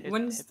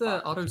 When's the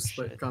hitbox auto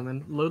split shit.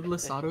 coming?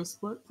 Loadless auto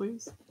split,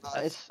 please.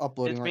 It's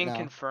uploading It's right being now.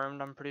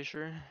 confirmed, I'm pretty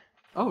sure.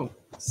 Oh,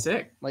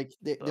 sick. Like So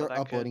they're that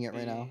uploading could it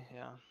right now, be-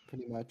 Yeah.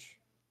 pretty much.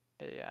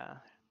 Yeah.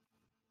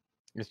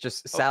 It's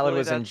just Salad Hopefully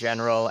was in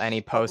general, and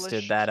he that's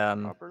posted that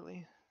published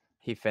properly.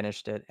 he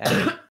finished it,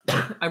 and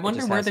I wonder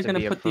just where has they're to gonna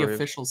be put the approved.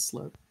 official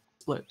split.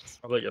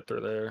 Probably get through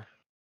there.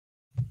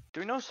 Do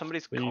we know if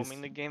somebody's Please.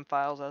 combing the game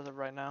files as of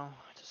right now?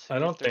 To see I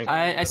don't if there's think-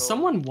 any little-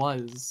 Someone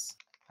was.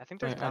 I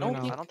think there's but I many.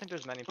 don't know. I don't think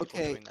there's many people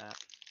Okay. doing that.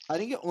 I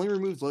think it only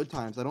removes load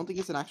times. I don't think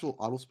it's an actual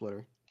auto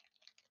splitter.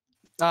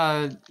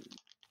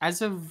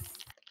 As of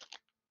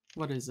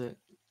what is it?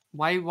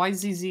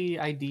 YZZ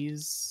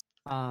IDs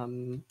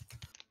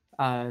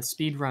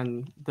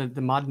speedrun,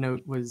 the mod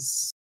note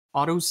was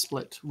auto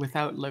split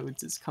without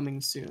loads is coming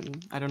soon.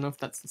 I don't know if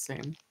that's the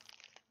same. Is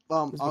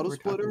what Auto we're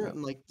talking splitter about.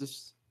 and like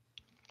just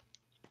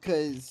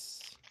because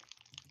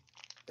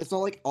it's not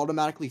like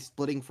automatically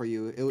splitting for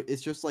you.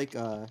 It's just like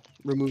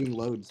removing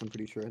loads. I'm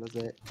pretty sure that's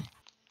it.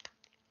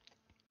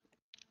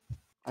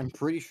 I'm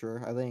pretty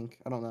sure. I think.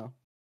 I don't know.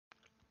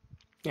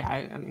 Yeah,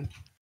 I mean,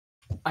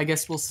 I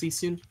guess we'll see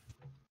soon.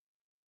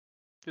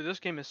 Dude, this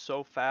game is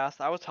so fast.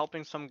 I was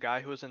helping some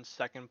guy who was in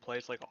second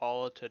place like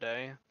all of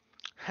today.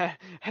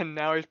 And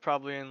now he's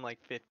probably in like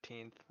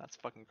 15th. That's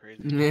fucking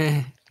crazy.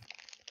 Meh.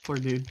 Poor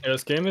dude. Yeah,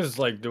 this game is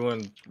like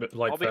doing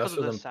like All because faster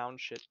of the than sound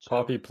shit too.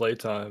 Poppy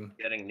playtime.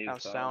 Getting new How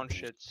sound phones.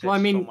 shit saves Well, I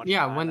so mean, much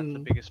yeah, time. That's the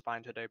when- biggest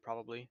fine today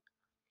probably.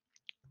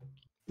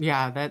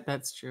 Yeah,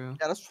 that's true.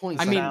 Yeah, that's 20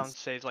 I mean, Sound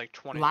saves like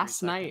 23 last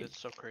seconds. night- It's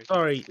so crazy.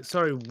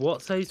 Sorry,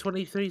 what saves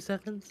 23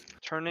 seconds?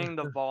 Turning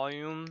the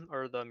volume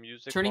or the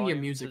music Turning your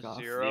volume music to off.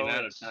 The zero, The amount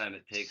of it's- time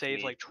it takes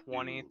saves me like to-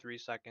 23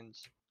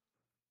 seconds.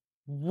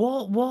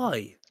 What?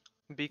 Why?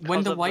 Because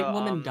when the of white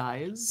woman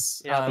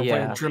dies, when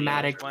Yeah. a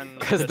dramatic, When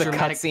Because the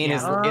dramatic cutscene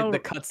is piano- the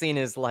cutscene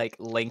is like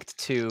linked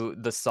to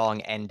the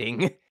song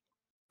ending. It's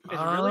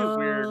really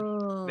weird.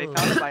 They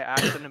found it by Oh.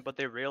 accident, but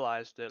they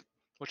realized it,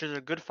 which is a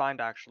good find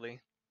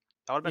actually.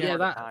 That would have been Yeah,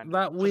 hard to find.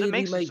 that 'Cause it weirdly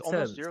makes makes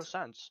almost sense. zero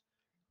sense.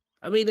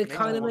 I mean, it Makes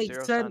kind of almost makes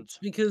zero sense sense.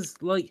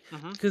 because, like,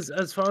 Mhm. because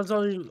as far as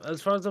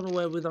I'm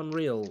aware with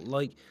Unreal,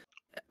 like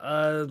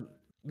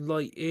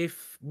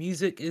if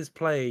music is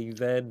playing,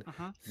 then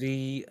Mhm.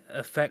 the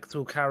effect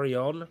will carry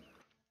on.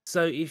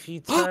 So if you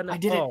turn I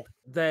it did it! off,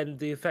 then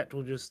the effect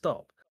will just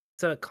stop.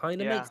 So it kind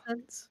of Yeah. makes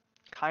sense.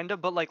 Kinda,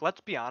 but like, let's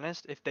be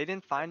honest. If they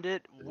didn't find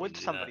it, would do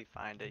that. somebody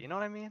find it? You know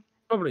what I mean?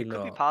 Probably It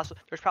could be not. possible.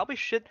 There's probably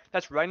shit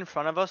that's right in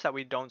front of us that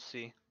we don't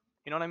see.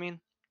 You know what I mean?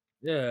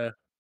 Yeah.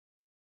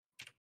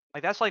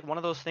 Like that's like one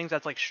of those things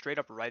that's like straight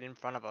up right in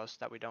front of us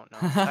that we don't know.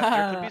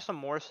 There could be some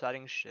more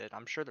setting shit.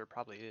 I'm sure there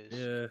probably is.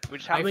 Yeah. We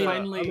just have I mean, to.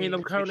 I'm we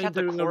just currently have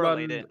to doing a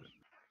correlate run. it.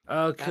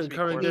 It has to be Currently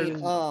correlated doing to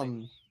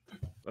something.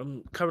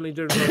 I'm currently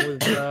doing one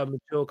with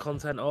mature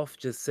content off,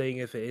 just seeing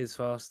if it is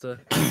faster.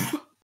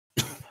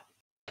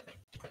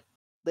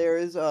 There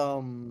is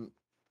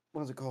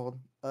what is it called?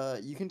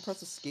 You can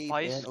press escape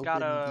Spice and open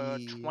got a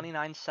the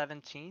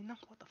 2917.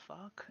 What the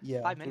fuck?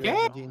 yeah 5 minutes.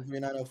 3917,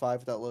 3905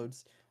 if that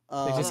loads. They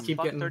just How keep the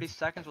fuck getting 30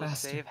 seconds will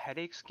faster. save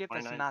headache skip?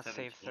 Does not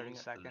save 30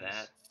 seconds.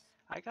 That's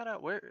I gotta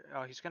where?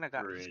 Oh, he's gotta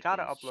pretty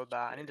upload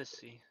that. I need to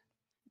see.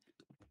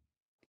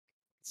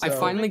 I So-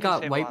 finally Make them got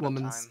save a white lot of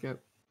woman time.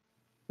 skip.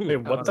 Wait,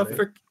 what the Alright.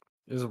 frick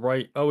is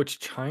right? Oh, it's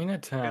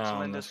Chinatown.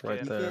 Linda That's right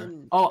skip. You there.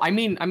 can Oh, I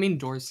mean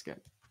door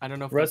skip. I don't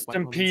know if Rest that's white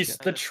in woman peace,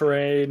 skip. the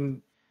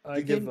train. I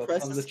You give can up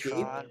press on the escape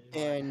train.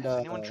 and Has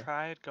anyone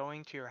tried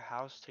going to your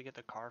house to get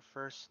the car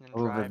first and then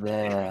Over drive to the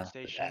train there.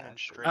 station and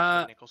straight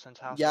Uh, to Nicholson's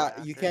house? yeah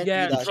right you after? can't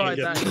Yeah, do that. try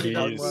because that, you need the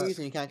car keys. keys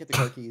and you can't get the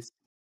car keys.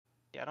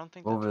 Yeah, I don't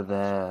think that's Over possible.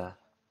 there.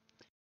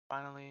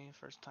 Finally,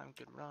 first time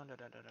good run. Da,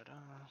 da, da, da, da.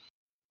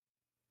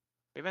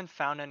 We haven't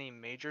found any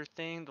major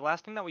thing. The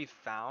last thing that we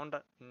found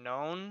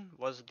known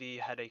was the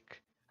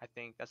headache. I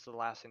think that's the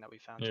last thing that we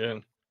found. Yeah.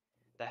 today.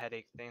 The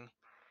headache thing.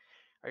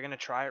 Are you gonna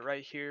try it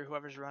right here?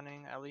 Whoever's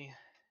running, Ellie.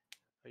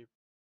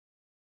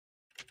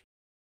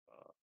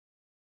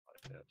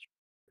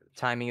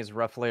 timing is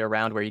roughly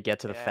around where you get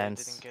to the Yeah, I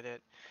fence. didn't get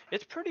it.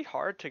 It's pretty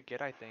hard to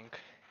get, I think.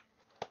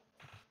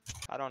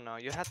 I don't know.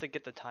 You have to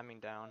get the timing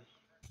down.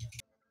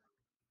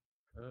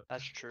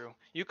 That's true.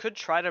 You could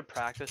try to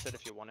practice it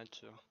if you wanted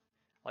to.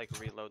 Like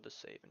reload the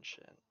save and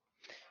shit.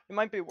 It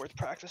might be worth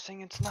practicing.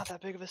 It's not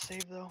that big of a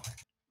save though.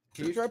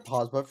 Can you try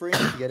pause buffering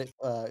to get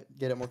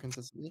it more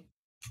consistently?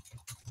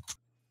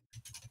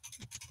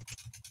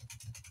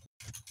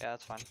 Yeah,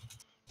 that's fine.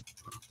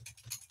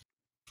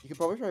 You could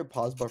probably try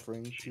pause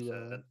buffering She to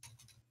said.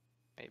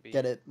 Maybe.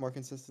 get it more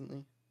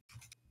consistently.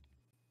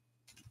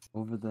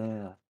 Over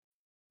there.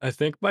 I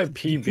think my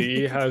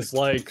PB has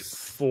like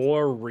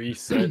 4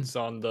 resets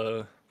on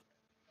the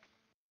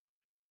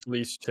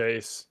police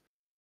chase.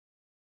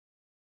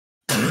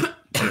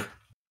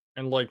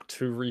 And like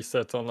 2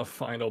 resets on the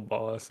final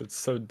boss. It's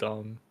so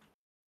dumb.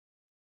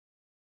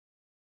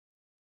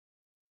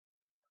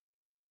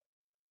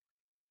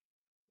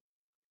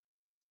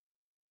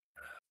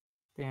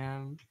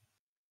 Damn.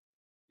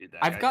 Dude,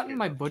 that I've guy's gotten getting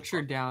my the butcher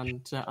fuck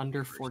down to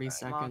under first 40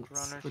 time. Mock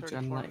seconds, runner, which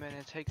I'm 34 like,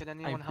 minutes. Hey, could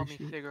anyone help me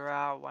appreciate. figure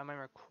out why my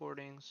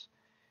recordings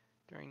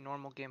during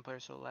normal gameplay are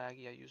so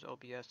laggy? I use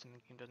OBS and the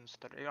game doesn't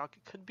stutter. It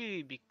could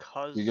be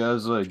because You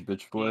guys like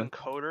bitch the boy?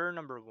 encoder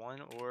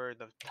 #1 or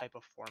the type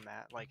of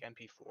format like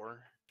MP4,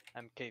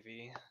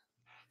 MKV.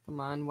 Come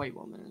on, white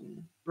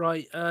woman.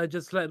 Right,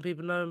 just letting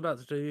people know I'm about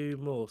to do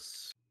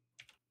Morse.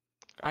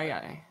 Aye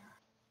aye.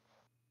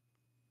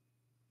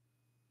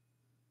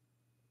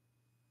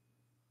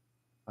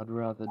 I'd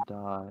rather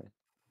die.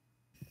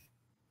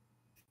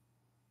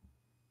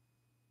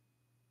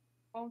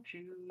 Won't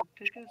you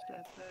take a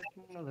step back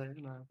and let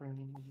my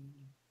friend?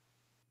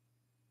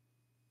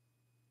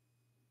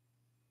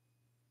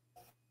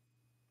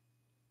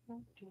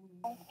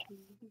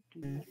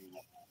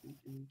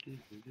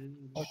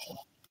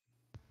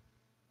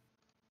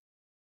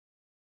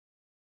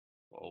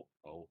 Oh,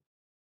 oh.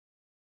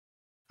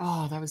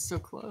 Oh, that was so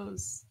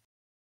close.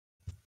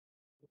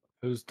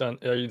 Who's done?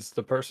 Is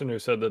the person who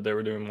said that they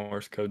were doing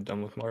Morse code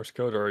done with Morse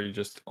code, or are you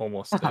just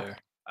almost there?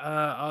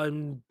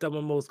 I'm done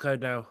with Morse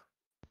code now.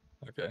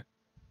 Okay.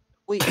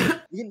 Wait,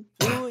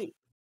 wait.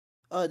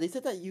 They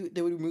said that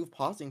they would remove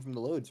pausing from the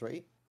loads,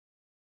 right?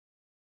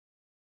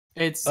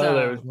 It's Oh,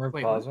 they was more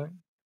wait, what? pausing.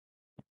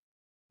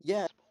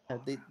 Yeah,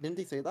 didn't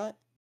they say that?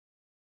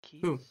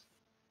 Who?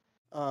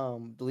 The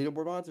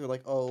leaderboard mods are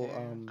like, oh,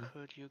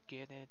 Could you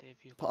get it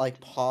if you like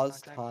clicked and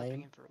pause tried flipping time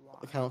it for a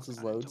while? counts as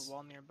Got into loads. a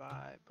wall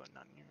nearby, but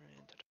not near it.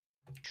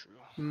 True.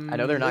 I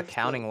know they're not If so-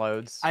 counting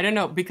loads. I don't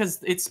know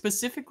because it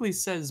specifically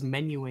says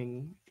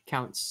menuing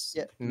counts.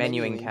 Yeah,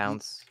 Menuing You-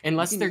 counts.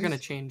 Unless can they're gonna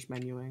use- change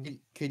menuing.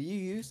 Could you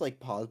use like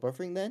pause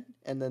buffering then,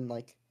 and then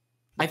like?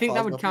 I think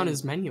that pause would count buffering-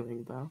 as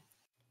menuing though.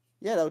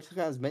 Yeah, that would count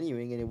as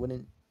menuing, and it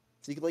wouldn't.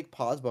 So you could like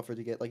pause buffer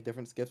to get like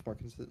different skips more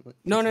consistently.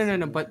 No.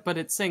 But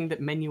it's saying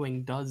that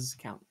menuing does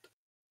count.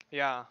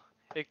 Yeah,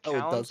 it Oh, it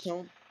does counts.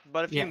 count.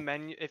 But if Yeah.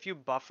 if you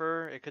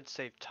buffer, it could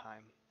save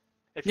time.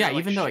 If Yeah, you're,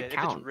 like, even though it shit,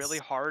 if it's really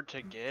counts. hard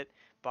to get,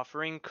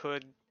 buffering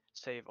could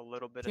save a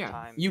little bit of Yeah,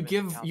 time. you even if it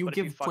give counts. you But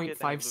if give fuck it, then you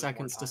 0.5 lose more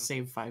seconds to time.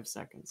 save 5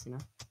 seconds. You know.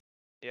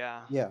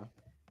 Yeah. Yeah.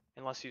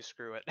 Unless you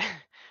screw it,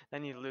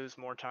 then you lose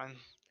more time.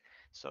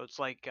 So it's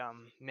like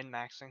min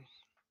maxing.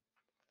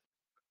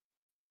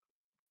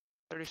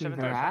 37.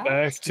 Congrats.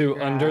 Back to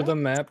under the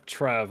Congrats. map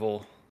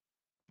travel.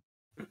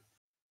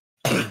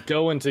 I'm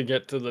going to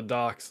get to the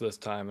docks this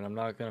time, and I'm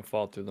not gonna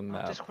fall through the Oh,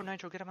 map. Discord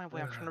Nitro, get out of my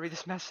way. I'm trying to read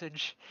this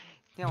message.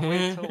 Can't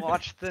wait to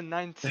watch the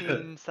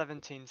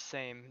 1917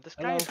 same. This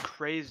guy is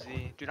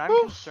crazy. Dude, I'm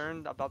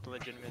concerned about the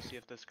legitimacy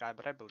of this guy,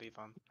 but I believe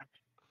him.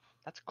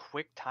 That's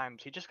quick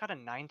times. He just got a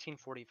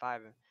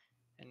 1945,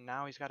 and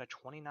now he's got a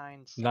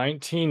 29.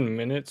 19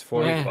 minutes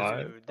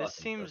 45. Dude, this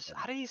seems.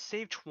 How did he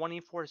save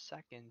 24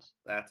 seconds?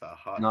 That's a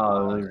hot.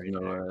 No, one there's right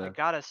no there. way. I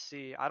gotta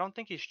see. I don't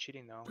think he's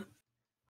cheating though.